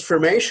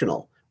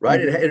transformational, right?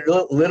 Mhm. It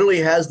literally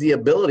has the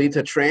ability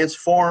to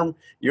transform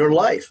your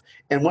life.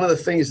 And one of the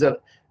things that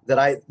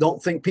I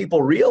don't think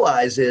people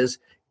realize is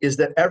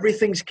that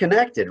everything's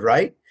connected,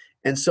 right?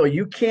 And so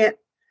you can't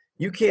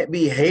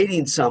be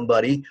hating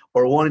somebody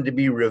or wanting to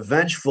be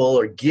revengeful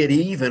or get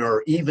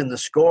even the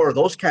score,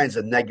 those kinds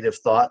of negative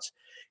thoughts,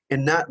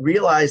 and not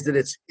realize that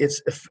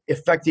it's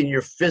affecting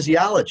your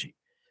physiology,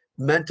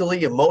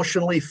 mentally,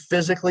 emotionally,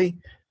 physically.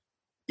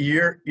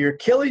 You're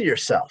killing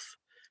yourself.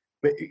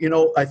 But,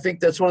 I think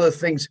that's one of the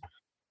things.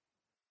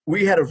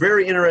 We had a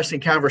very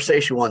interesting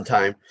conversation one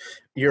time.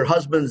 Your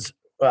husband's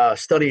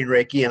studying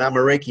Reiki, and I'm a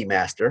Reiki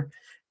master.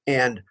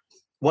 And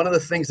one of the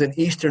things in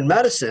Eastern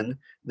medicine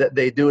that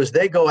they do is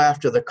they go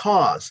after the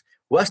cause.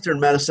 Western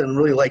medicine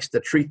really likes to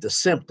treat the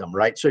symptom,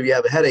 right? So if you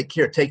have a headache,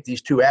 here, take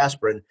these 2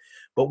 aspirin.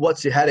 But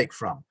what's the headache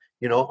from?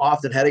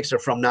 Often headaches are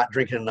from not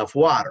drinking enough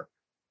water.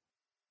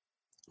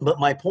 But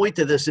my point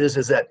to this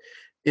is that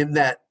in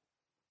that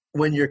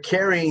when you're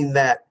carrying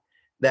that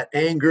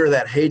anger,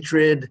 that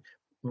hatred,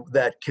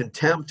 that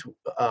contempt,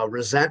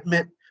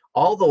 resentment,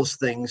 all those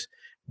things,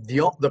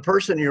 the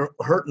person you're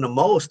hurting the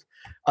most.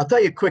 I'll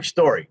tell you a quick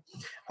story.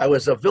 I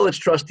was a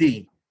village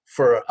trustee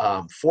for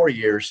 4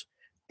 years,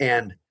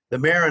 and the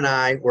mayor and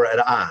I were at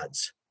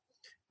odds.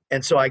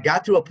 And so I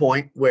got to a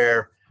point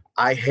where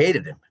I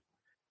hated him.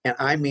 And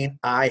I mean,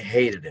 I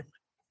hated him.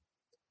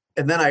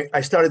 And then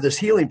I started this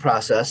healing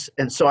process,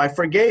 and so I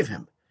forgave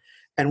him.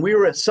 And we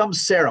were at some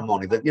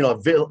ceremony that,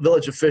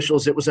 village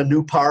officials, it was a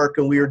new park,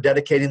 and we were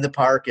dedicating the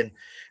park.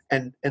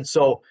 And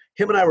so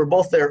him and I were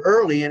both there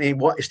early, and he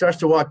starts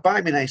to walk by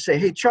me, and I say,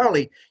 "Hey,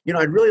 Charlie,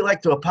 I'd really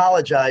like to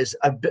apologize.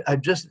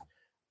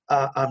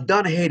 I'm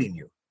done hating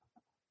you."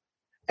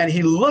 And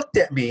he looked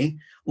at me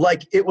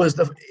like it was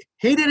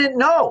he didn't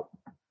know.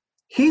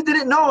 He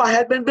didn't know I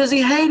had been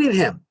busy hating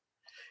him.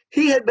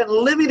 He had been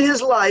living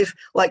his life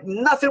like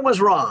nothing was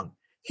wrong.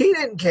 He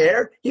didn't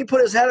care. He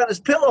put his head on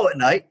his pillow at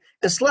night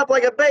and slept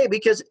like a baby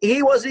because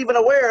he wasn't even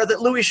aware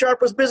that Louis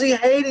Sharp was busy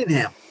hating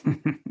him.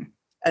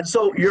 And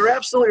so you're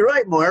absolutely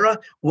right, Moira.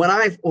 When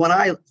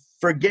I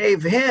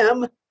forgave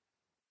him,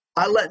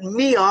 I let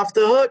me off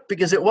the hook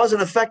because it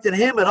wasn't affecting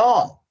him at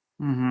all.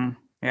 Mm-hmm.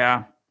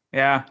 Yeah.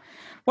 Yeah.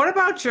 What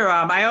about your,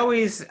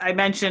 I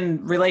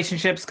mention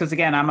relationships because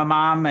again, I'm a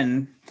mom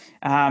and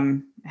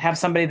have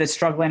somebody that's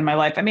struggling in my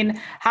life. I mean,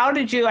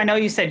 I know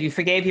you said you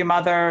forgave your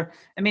mother.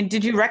 I mean,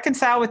 did you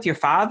reconcile with your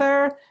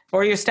father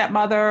or your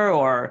stepmother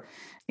or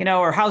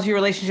how's your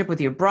relationship with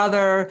your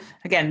brother?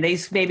 Again,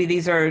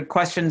 these are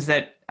questions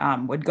that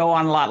would go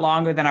on a lot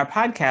longer than our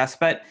podcast.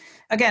 But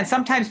again,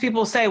 sometimes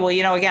people say, well,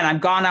 again, I'm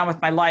gone on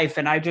with my life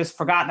and I've just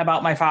forgotten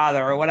about my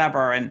father or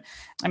whatever. And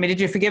I mean, did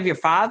you forgive your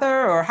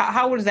father or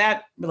how was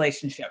that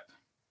relationship?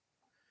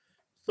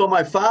 So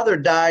my father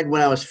died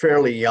when I was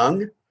fairly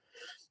young.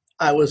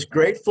 I was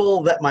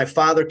grateful that my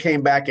father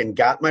came back and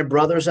got my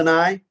brothers and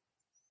I.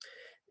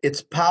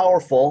 It's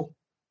powerful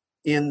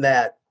in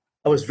that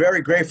I was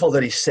very grateful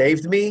that he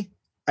saved me.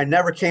 I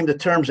never came to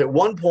terms. At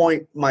one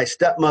point, my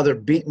stepmother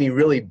beat me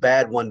really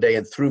bad one day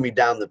and threw me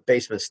down the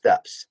basement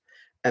steps,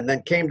 and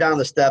then came down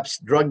the steps,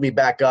 drugged me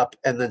back up,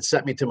 and then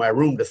sent me to my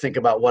room to think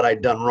about what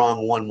I'd done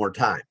wrong one more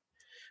time.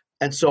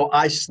 And so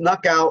I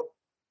snuck out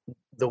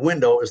the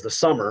window. It was the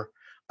summer.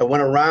 I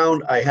went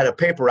around. I had a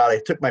paper route.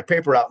 I took my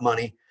paper route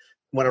money,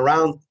 went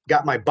around,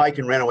 got my bike,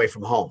 and ran away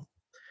from home.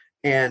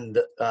 And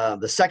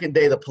the second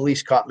day, the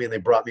police caught me and they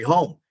brought me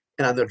home.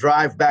 And on the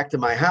drive back to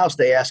my house,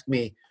 they asked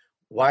me,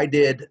 why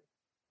did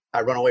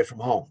I run away from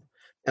home?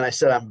 And I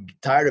said, I'm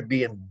tired of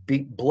being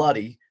beat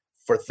bloody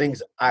for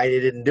things I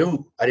didn't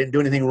do. I didn't do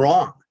anything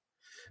wrong.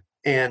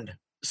 And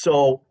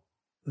so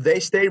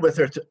they stayed with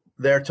her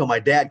there till my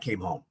dad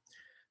came home.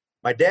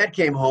 My dad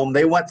came home.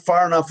 They went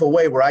far enough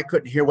away where I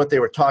couldn't hear what they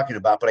were talking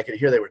about, but I could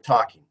hear they were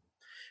talking.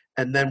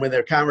 And then when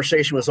their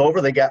conversation was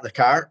over, they got in the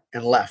car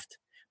and left.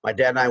 My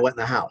dad and I went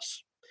in the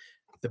house.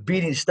 The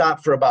beating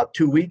stopped for about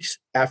 2 weeks.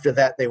 After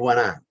that, they went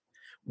on.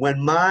 When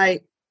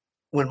my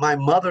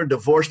mother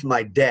divorced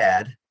my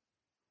dad,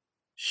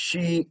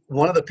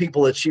 one of the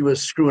people that she was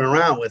screwing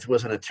around with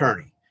was an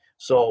attorney.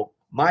 So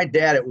my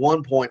dad at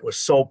one point was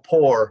so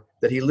poor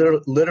that he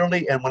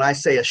literally, and when I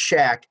say a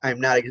shack,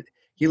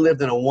 he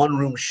lived in a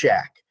one-room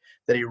shack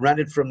that he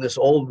rented from this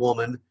old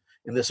woman,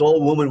 and this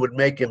old woman would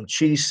make him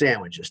cheese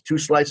sandwiches, 2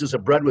 slices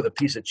of bread with a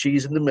piece of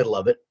cheese in the middle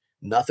of it,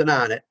 nothing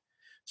on it.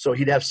 So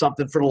he'd have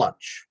something for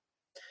lunch.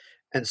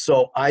 And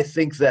so I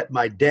think that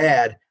my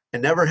dad, I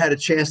never had a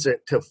chance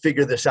to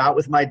figure this out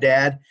with my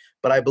dad,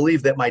 but I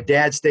believe that my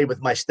dad stayed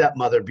with my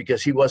stepmother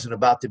because he wasn't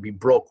about to be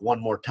broke one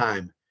more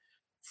time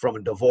from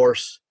a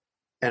divorce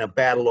and a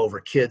battle over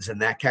kids and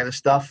that kind of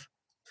stuff.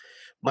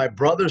 My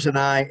brothers and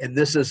I, and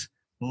this is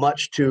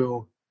much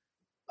to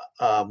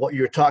what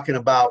you're talking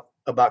about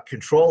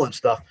control and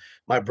stuff.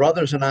 My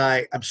brothers and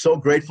I'm so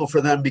grateful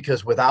for them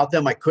because without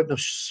them, I couldn't have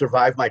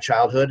survived my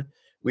childhood.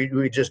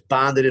 We just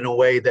bonded in a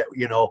way that,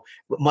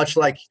 much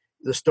like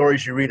the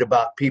stories you read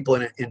about people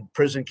in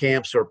prison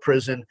camps or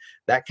prison,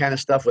 that kind of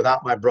stuff.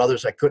 Without my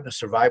brothers, I couldn't have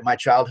survived my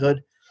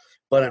childhood.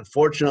 But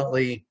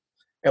unfortunately,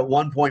 At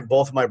one point,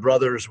 both my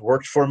brothers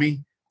worked for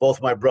me.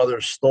 Both my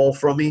brothers stole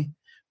from me.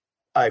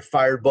 I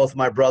fired both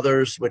my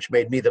brothers, which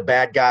made me the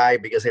bad guy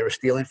because they were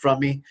stealing from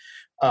me.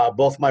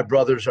 Both my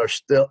brothers are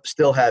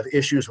still have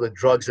issues with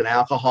drugs and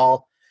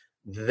alcohol.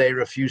 They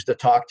refuse to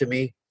talk to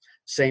me.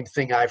 Same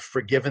thing. I've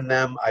forgiven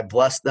them. I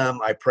bless them.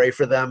 I pray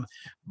for them,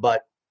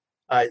 but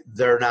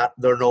they're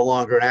no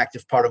longer an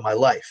active part of my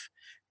life.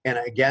 And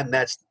again,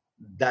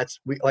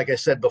 like I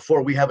said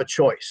before, we have a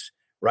choice,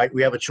 right?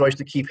 We have a choice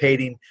to keep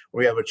hating, or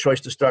we have a choice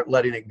to start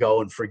letting it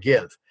go and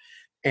forgive.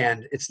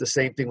 And it's the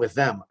same thing with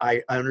them.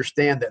 I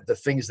understand that the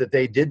things that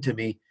they did to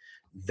me,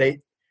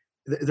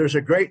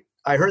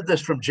 I heard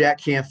this from Jack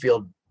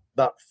Canfield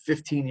about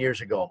 15 years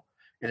ago,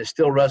 and it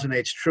still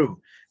resonates true.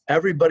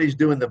 Everybody's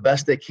doing the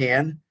best they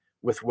can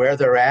with where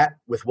they're at,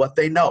 with what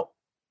they know.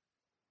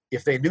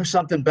 If they knew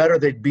something better,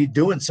 they'd be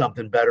doing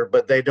something better,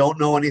 but they don't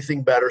know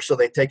anything better. So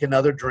they take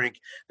another drink,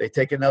 they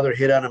take another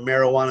hit on a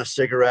marijuana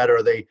cigarette,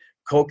 or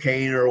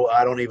cocaine, or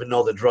I don't even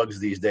know the drugs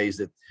these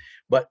days.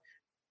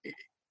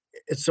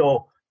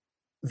 So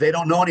they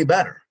don't know any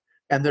better,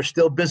 and they're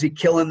still busy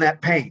killing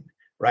that pain,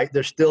 right?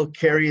 They're still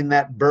carrying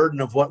that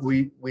burden of what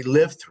we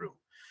live through.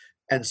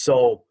 And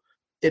so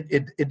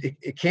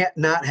it can't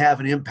not have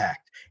an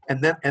impact.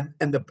 And then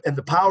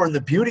the power and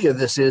the beauty of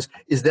this is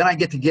then I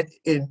get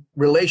in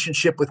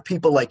relationship with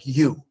people like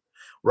you,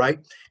 right?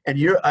 And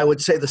I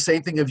would say the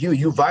same thing of you.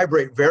 You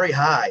vibrate very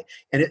high,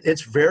 and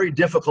it's very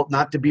difficult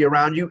not to be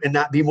around you and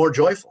not be more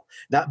joyful,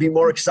 not be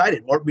more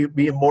excited,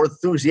 be more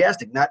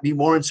enthusiastic, not be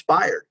more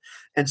inspired.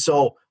 And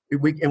so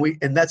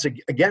and that's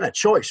again a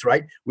choice,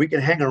 right? We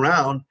can hang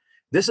around.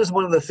 This is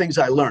one of the things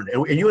I learned,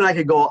 and you and I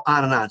could go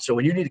on and on. So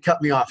when you need to cut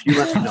me off, you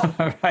let me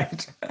know.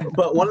 Right.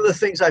 But one of the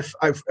things I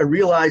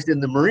realized in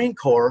the Marine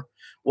Corps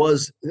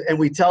was, and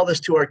we tell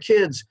this to our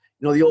kids,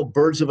 the old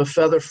birds of a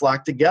feather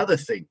flock together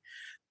thing.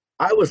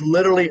 I was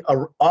literally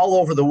all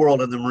over the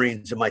world in the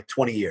Marines in my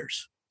 20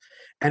 years.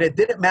 And it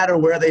didn't matter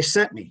where they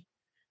sent me.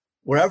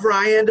 Wherever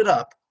I ended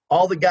up,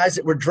 all the guys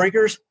that were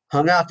drinkers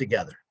hung out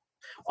together.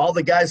 All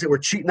the guys that were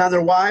cheating on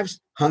their wives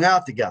hung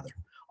out together.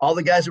 All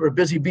the guys that were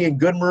busy being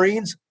good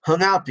Marines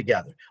hung out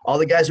together. All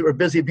the guys that were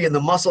busy being the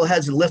muscle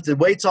heads and lifted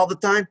weights all the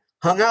time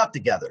hung out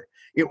together.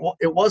 It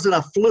wasn't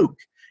a fluke.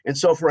 And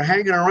so if we're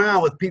hanging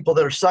around with people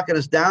that are sucking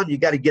us down, you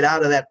got to get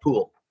out of that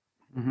pool.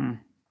 Mm-hmm.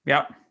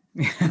 Yep.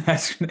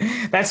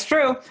 That's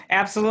true.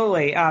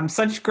 Absolutely.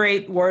 Such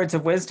great words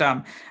of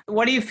wisdom.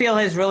 What do you feel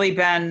has really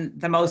been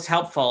the most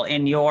helpful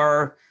in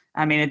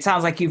it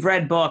sounds like you've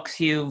read books,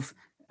 you've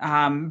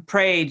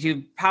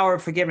prayed, power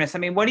of forgiveness.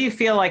 What do you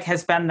feel like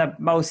has been the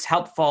most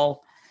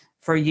helpful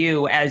for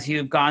you as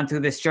you've gone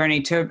through this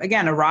journey to,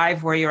 again,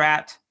 arrive where you're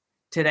at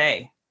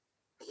today?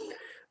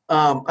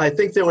 I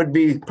think there would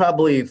be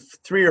probably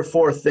 3 or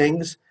 4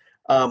 things.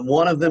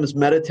 One of them is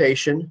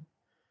meditation.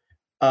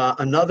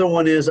 Another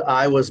one is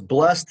I was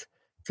blessed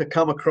to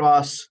come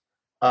across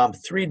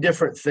 3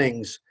 different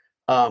things.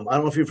 I don't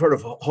know if you've heard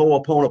of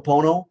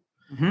Ho'oponopono,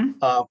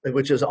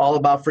 which is all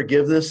about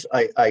forgiveness.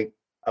 I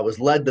was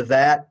led to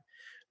that.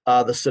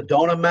 The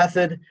Sedona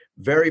method,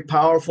 very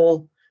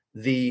powerful.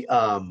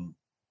 And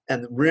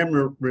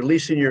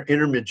Releasing Your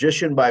Inner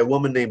Magician by a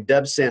woman named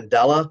Deb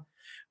Sandella.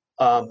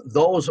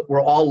 Those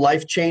were all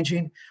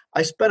life-changing.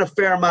 I spent a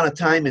fair amount of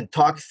time in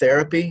talk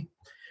therapy.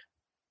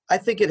 I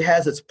think it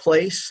has its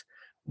place,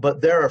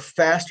 but there are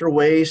faster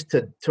ways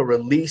to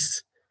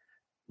release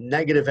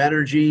negative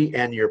energy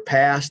and your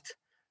past,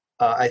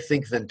 I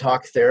think, than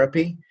talk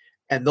therapy.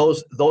 And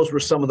those were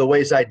some of the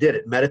ways I did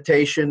it.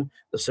 Meditation,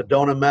 the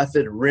Sedona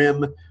method,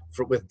 RIM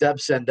with Deb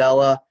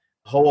Sandella,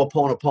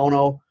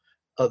 Ho'oponopono,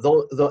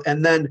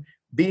 and then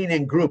being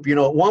in group.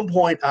 At one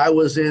point I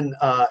was in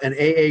an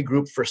AA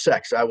group for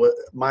sex.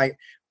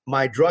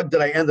 My drug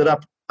that I ended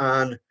up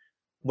on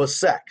was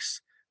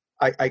sex.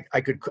 I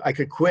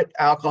could quit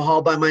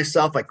alcohol by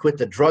myself. I quit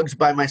the drugs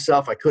by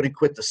myself. I couldn't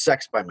quit the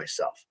sex by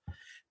myself.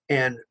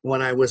 And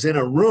when I was in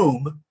a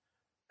room,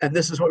 and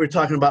this is what we were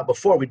talking about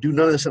before, we do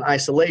none of this in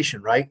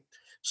isolation, right?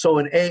 So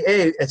in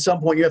AA, at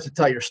some point you have to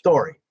tell your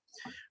story.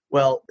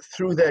 Well,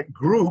 through that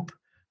group,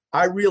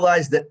 I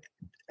realized that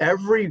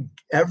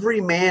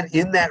every man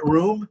in that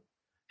room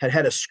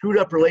had a screwed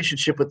up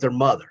relationship with their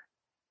mother.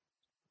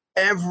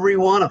 Every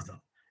one of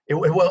them.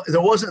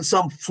 There wasn't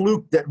some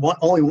fluke that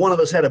only one of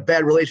us had a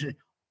bad relationship.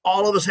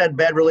 All of us had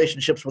bad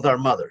relationships with our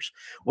mothers.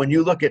 When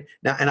you look at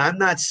now, and I'm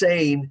not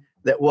saying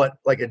that what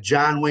like a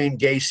John Wayne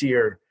Gacy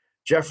or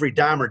Jeffrey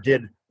Dahmer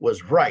did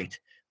was right,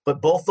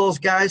 but both those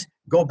guys,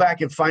 go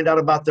back and find out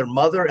about their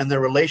mother and their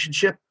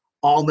relationship,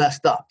 all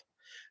messed up.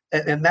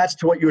 And that's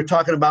to what you were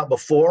talking about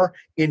before.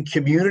 In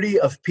community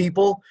of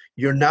people,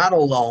 you're not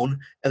alone.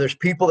 And there's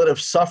people that have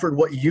suffered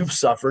what you've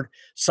suffered,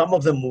 some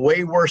of them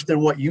way worse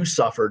than what you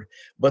suffered.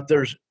 But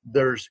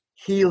there's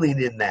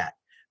healing in that,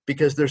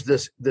 because there's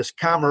this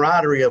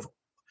camaraderie of,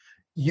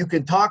 you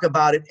can talk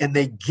about it and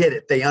they get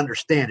it. They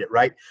understand it,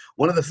 right?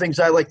 One of the things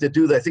I like to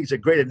do that I think is a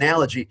great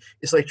analogy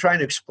is like trying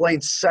to explain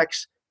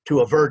sex to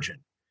a virgin.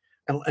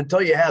 And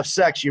until you have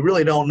sex, you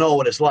really don't know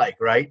what it's like,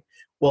 right?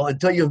 Well,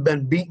 until you've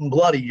been beaten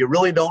bloody, you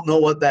really don't know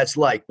what that's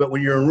like. But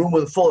when you're in a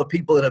room full of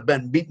people that have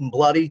been beaten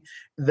bloody,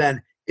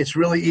 then it's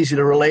really easy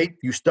to relate.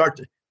 You start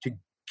to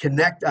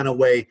connect on a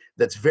way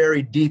that's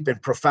very deep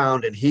and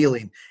profound and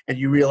healing. And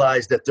you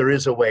realize that there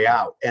is a way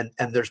out, and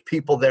there's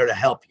people there to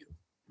help you.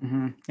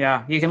 Mm-hmm.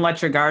 Yeah. You can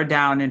let your guard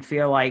down and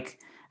feel like,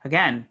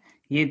 again,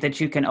 that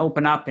you can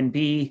open up and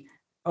be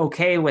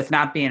okay with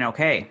not being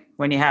okay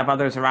when you have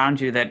others around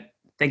you that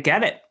they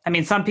get it. I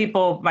mean, some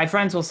people, my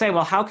friends will say,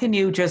 well, how can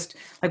you just,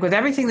 like, with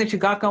everything that you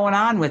got going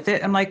on with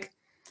it? I'm like,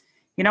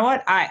 you know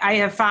what? I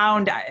have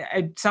found,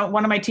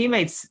 one of my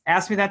teammates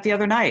asked me that the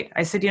other night.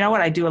 I said, you know what?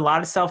 I do a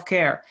lot of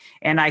self-care,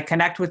 and I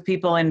connect with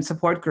people in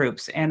support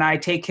groups, and I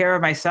take care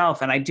of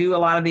myself, and I do a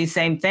lot of these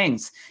same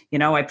things. You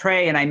know, I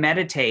pray and I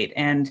meditate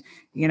and,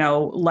 you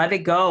know, let it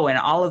go and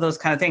all of those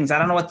kind of things. I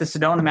don't know what the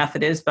Sedona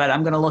method is, but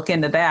I'm going to look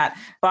into that.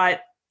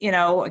 But, you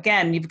know,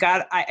 again, you've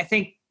got, I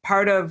think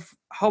part of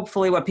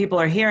hopefully what people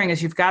are hearing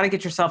is you've got to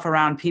get yourself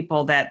around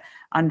people that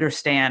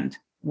understand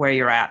where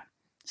you're at,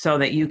 so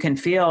that you can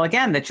feel,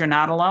 again, that you're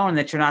not alone,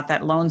 that you're not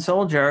that lone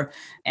soldier,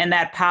 and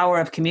that power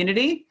of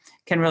community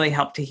can really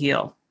help to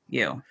heal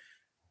you.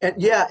 And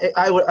yeah,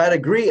 I'd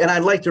agree. And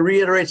I'd like to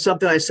reiterate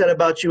something I said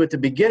about you at the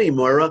beginning,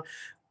 Moira.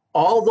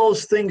 All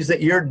those things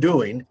that you're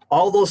doing,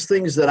 all those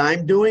things that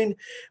I'm doing,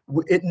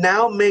 it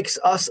now makes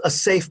us a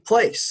safe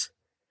place,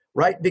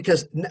 right?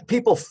 Because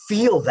people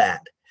feel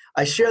that.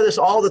 I share this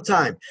all the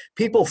time.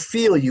 People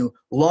feel you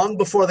long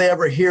before they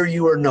ever hear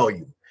you or know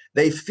you.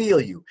 They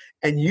feel you.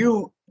 And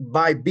you,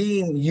 by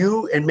being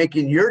you and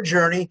making your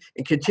journey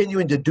and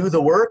continuing to do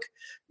the work,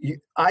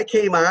 I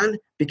came on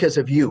because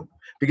of you.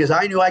 Because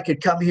I knew I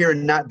could come here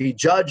and not be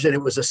judged, and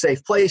it was a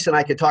safe place, and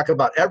I could talk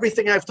about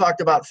everything I've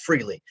talked about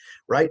freely,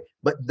 right?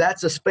 But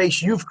that's a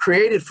space you've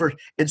created for,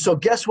 and so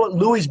guess what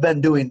Louie's been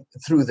doing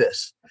through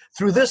this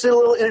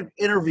little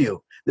interview,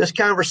 this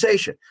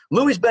conversation.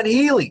 Louie's been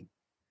healing.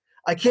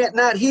 I can't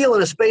not heal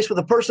in a space with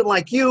a person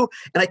like you,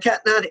 and I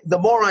can't not, the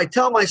more I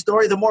tell my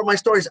story, the more my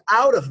story's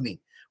out of me,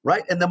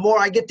 right? And the more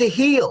I get to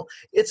heal.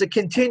 It's a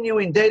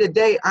continuing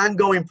day-to-day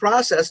ongoing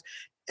process.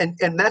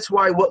 And that's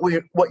why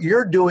what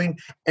you're doing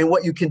and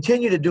what you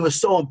continue to do is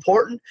so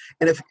important.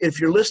 And if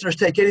your listeners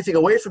take anything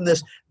away from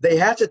this, they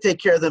have to take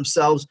care of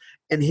themselves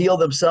and heal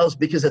themselves,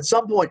 because at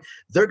some point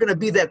they're going to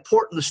be that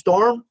port in the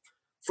storm,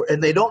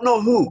 and they don't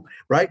know who,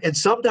 right? And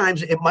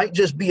sometimes it might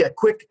just be a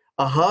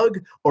hug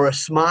or a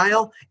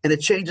smile, and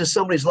it changes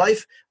somebody's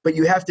life. But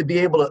you have to be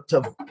able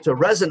to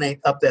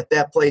resonate up at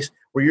that place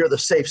where you're the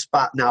safe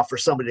spot now for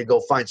somebody to go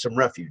find some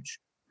refuge.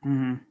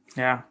 Mm-hmm.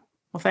 Yeah.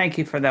 Well, thank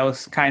you for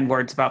those kind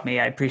words about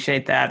me. I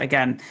appreciate that.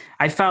 Again,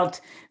 I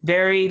felt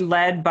very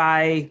led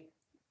by,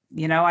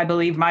 you know, I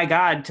believe my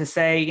God to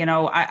say, you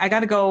know, I got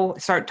to go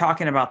start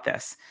talking about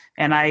this.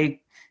 And I,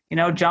 you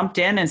know, jumped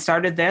in and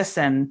started this.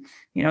 And,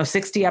 you know,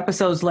 60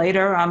 episodes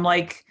later, I'm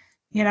like,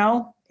 you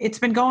know, it's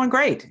been going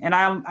great. And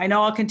I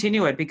know I'll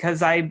continue it,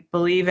 because I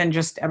believe in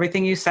just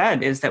everything you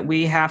said, is that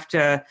we have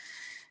to,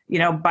 you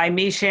know, by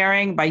me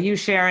sharing, by you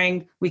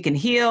sharing, we can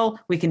heal,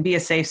 we can be a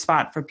safe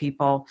spot for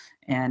people.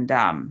 And,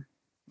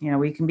 you know,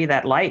 we can be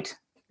that light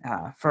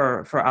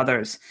for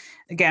others.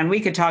 Again, we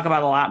could talk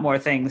about a lot more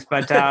things,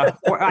 but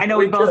I know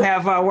we both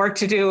have work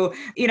to do.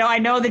 You know, I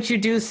know that you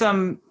do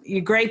some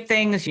great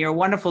things. You're a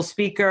wonderful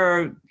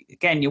speaker.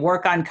 Again, you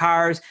work on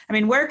cars. I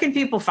mean, where can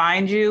people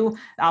find you?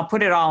 I'll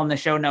put it all in the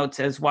show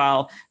notes as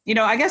well. You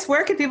know, I guess,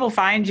 where can people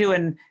find you?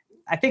 And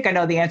I think I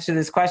know the answer to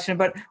this question,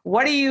 but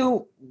what are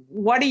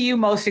you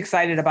most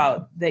excited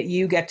about that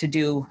you get to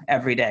do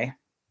every day?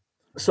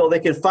 So they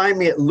can find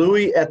me at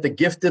Louie at The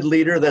Gifted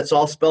Leader. That's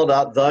all spelled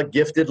out,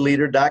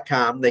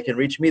 thegiftedleader.com. They can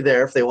reach me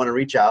there if they want to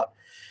reach out.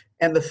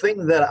 And the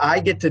thing that I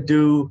get to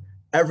do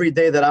every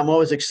day that I'm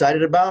always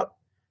excited about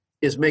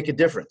is make a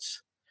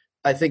difference.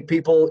 I think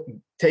people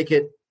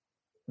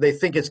they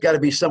think it's got to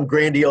be some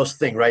grandiose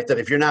thing, right? That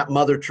if you're not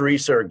Mother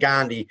Teresa or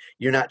Gandhi,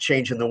 you're not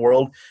changing the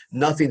world.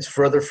 Nothing's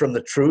further from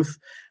the truth.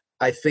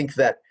 I think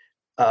that,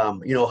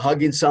 you know,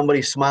 hugging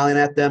somebody, smiling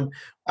at them,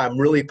 I'm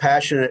really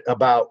passionate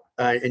about,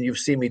 and you've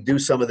seen me do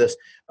some of this,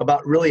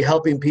 about really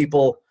helping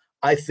people.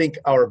 I think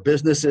our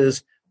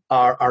businesses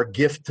are our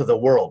gift to the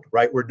world,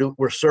 right?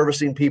 We're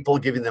servicing people,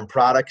 giving them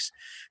products.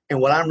 And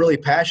what I'm really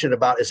passionate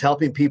about is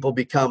helping people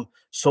become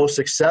so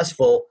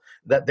successful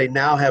that they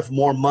now have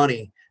more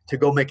money to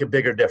go make a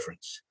bigger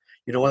difference.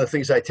 You know, one of the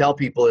things I tell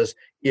people is,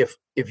 if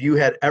you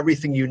had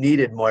everything you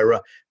needed,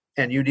 Moira,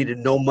 and you needed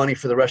no money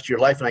for the rest of your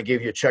life, and I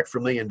gave you a check for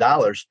 $1 million,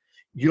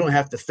 you don't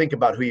have to think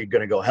about who you're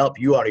going to go help.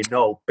 You already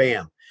know,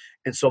 bam.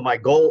 And so my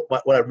goal,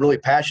 what I'm really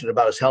passionate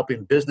about, is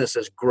helping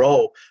businesses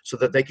grow so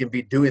that they can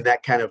be doing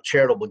that kind of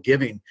charitable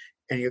giving,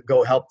 and you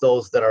go help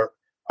those that are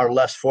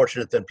less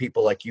fortunate than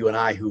people like you and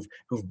I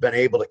who've been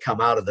able to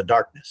come out of the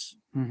darkness.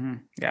 Mm-hmm.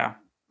 Yeah,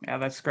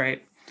 that's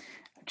great.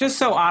 Just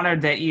so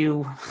honored that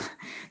you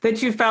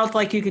felt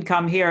like you could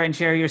come here and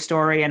share your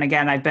story. And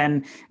again, I've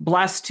been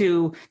blessed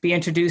to be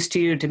introduced to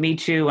you, to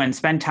meet you, and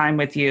spend time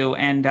with you.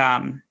 And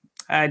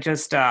I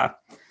just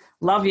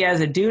love you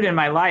as a dude in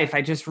my life.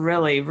 I just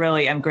really,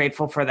 really am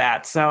grateful for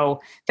that.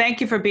 So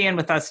thank you for being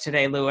with us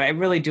today, Lou. I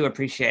really do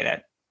appreciate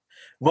it.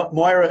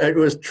 Moira, it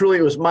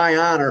was my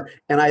honor,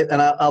 and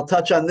I'll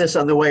touch on this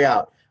on the way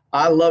out.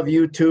 I love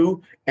you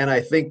too, and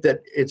I think that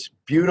it's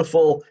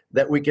beautiful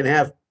that we can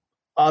have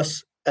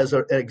us as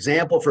an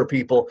example for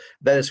people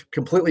that it's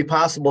completely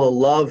possible to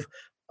love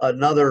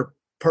another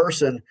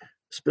person,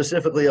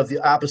 specifically of the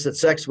opposite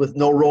sex, with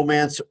no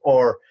romance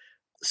or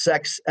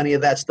sex, any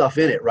of that stuff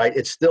in it, right?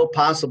 It's still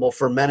possible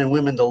for men and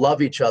women to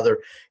love each other,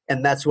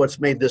 and that's what's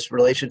made this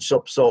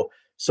relationship so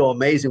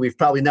amazing. We've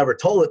probably never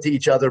told it to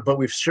each other, but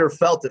we've sure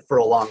felt it for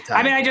a long time.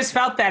 I mean, I just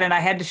felt that, and I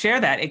had to share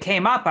that. It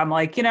came up. I'm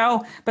like,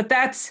 but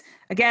that's,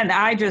 again,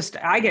 I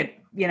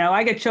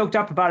get choked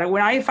up about it.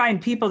 When I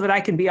find people that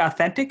I can be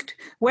authentic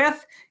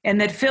with and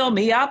that fill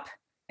me up,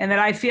 and that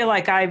I feel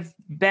like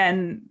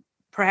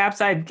perhaps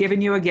I've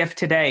given you a gift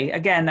today.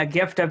 Again, a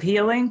gift of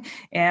healing.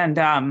 And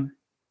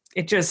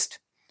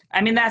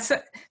that's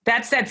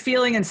that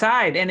feeling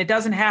inside, and it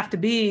doesn't have to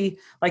be,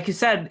 like you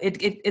said,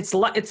 it's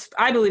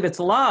I believe it's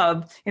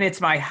love, and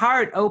it's my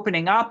heart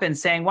opening up and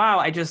saying, wow,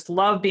 I just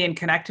love being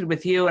connected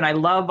with you, and I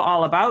love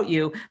all about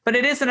you. But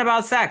it isn't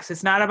about sex.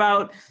 It's not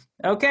about,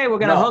 okay, we're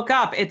going to hook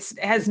up. It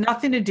has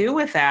nothing to do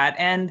with that.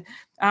 And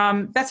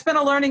that's been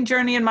a learning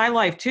journey in my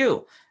life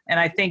too.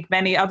 And I think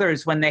many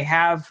others, when they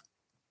have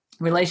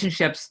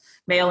relationships,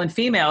 male and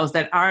females,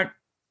 that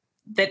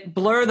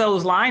blur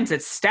those lines,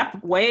 that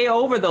step way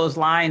over those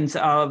lines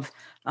of,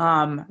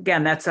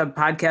 again, that's a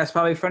podcast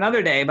probably for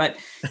another day, but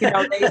they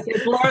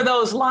blur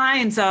those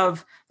lines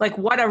of like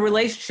what a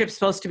relationship's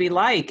supposed to be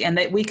like, and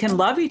that we can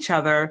love each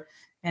other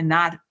and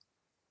not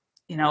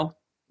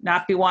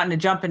be wanting to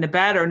jump into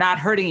bed or not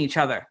hurting each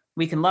other.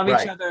 We can love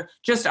each other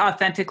just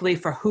authentically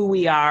for who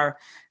we are,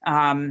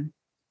 and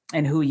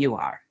who you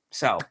are.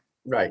 So,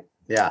 right.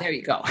 Yeah. There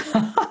you go.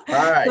 All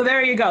right. So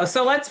there you go.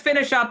 So let's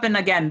finish up. And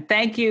again,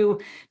 thank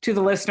you to the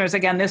listeners.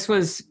 Again, this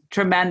was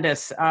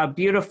tremendous,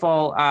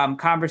 beautiful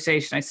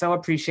conversation. I so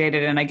appreciate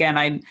it. And again,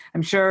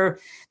 I'm sure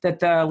that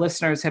the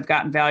listeners have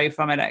gotten value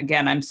from it.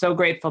 Again, I'm so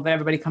grateful that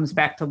everybody comes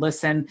back to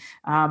listen.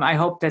 I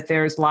hope that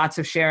there's lots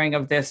of sharing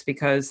of this,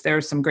 because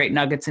there's some great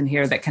nuggets in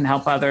here that can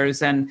help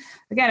others. And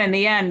again, in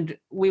the end,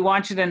 we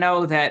want you to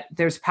know that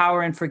there's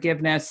power in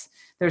forgiveness.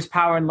 There's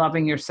power in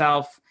loving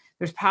yourself.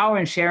 There's power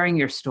in sharing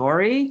your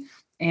story.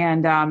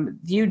 And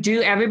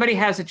everybody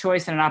has a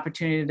choice and an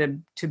opportunity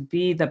to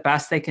be the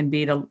best they can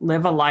be, to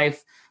live a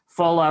life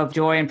full of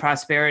joy and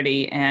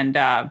prosperity. And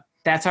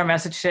that's our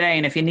message today.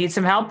 And if you need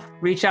some help,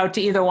 reach out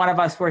to either one of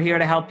us. We're here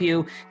to help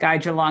you,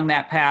 guide you along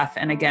that path.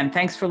 And again,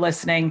 thanks for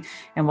listening,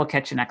 and we'll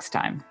catch you next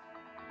time.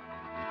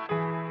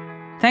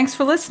 Thanks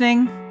for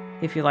listening.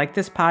 If you like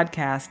this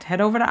podcast,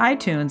 head over to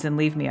iTunes and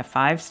leave me a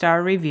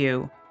 5-star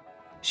review.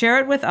 Share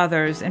it with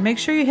others, and make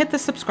sure you hit the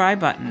subscribe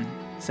button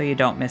so you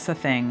don't miss a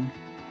thing.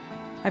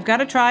 I've got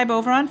a tribe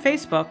over on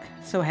Facebook,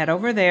 so head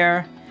over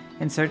there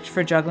and search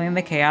for Juggling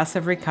the Chaos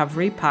of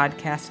Recovery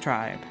Podcast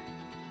Tribe.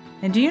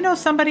 And do you know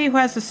somebody who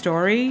has a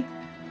story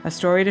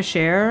to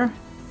share,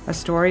 a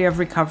story of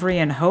recovery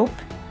and hope?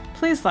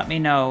 Please let me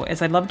know,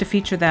 as I'd love to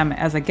feature them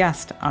as a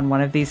guest on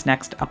one of these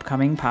next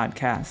upcoming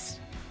podcasts.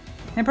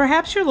 And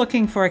perhaps you're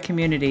looking for a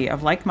community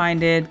of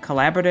like-minded,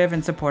 collaborative,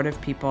 and supportive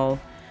people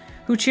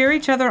who cheer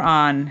each other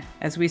on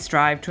as we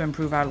strive to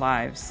improve our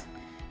lives.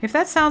 If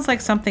that sounds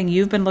like something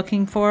you've been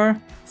looking for,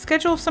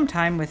 schedule some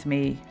time with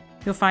me.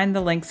 You'll find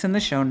the links in the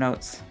show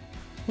notes.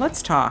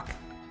 Let's talk,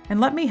 and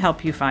let me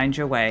help you find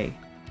your way.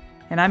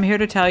 And I'm here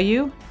to tell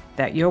you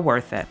that you're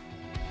worth it.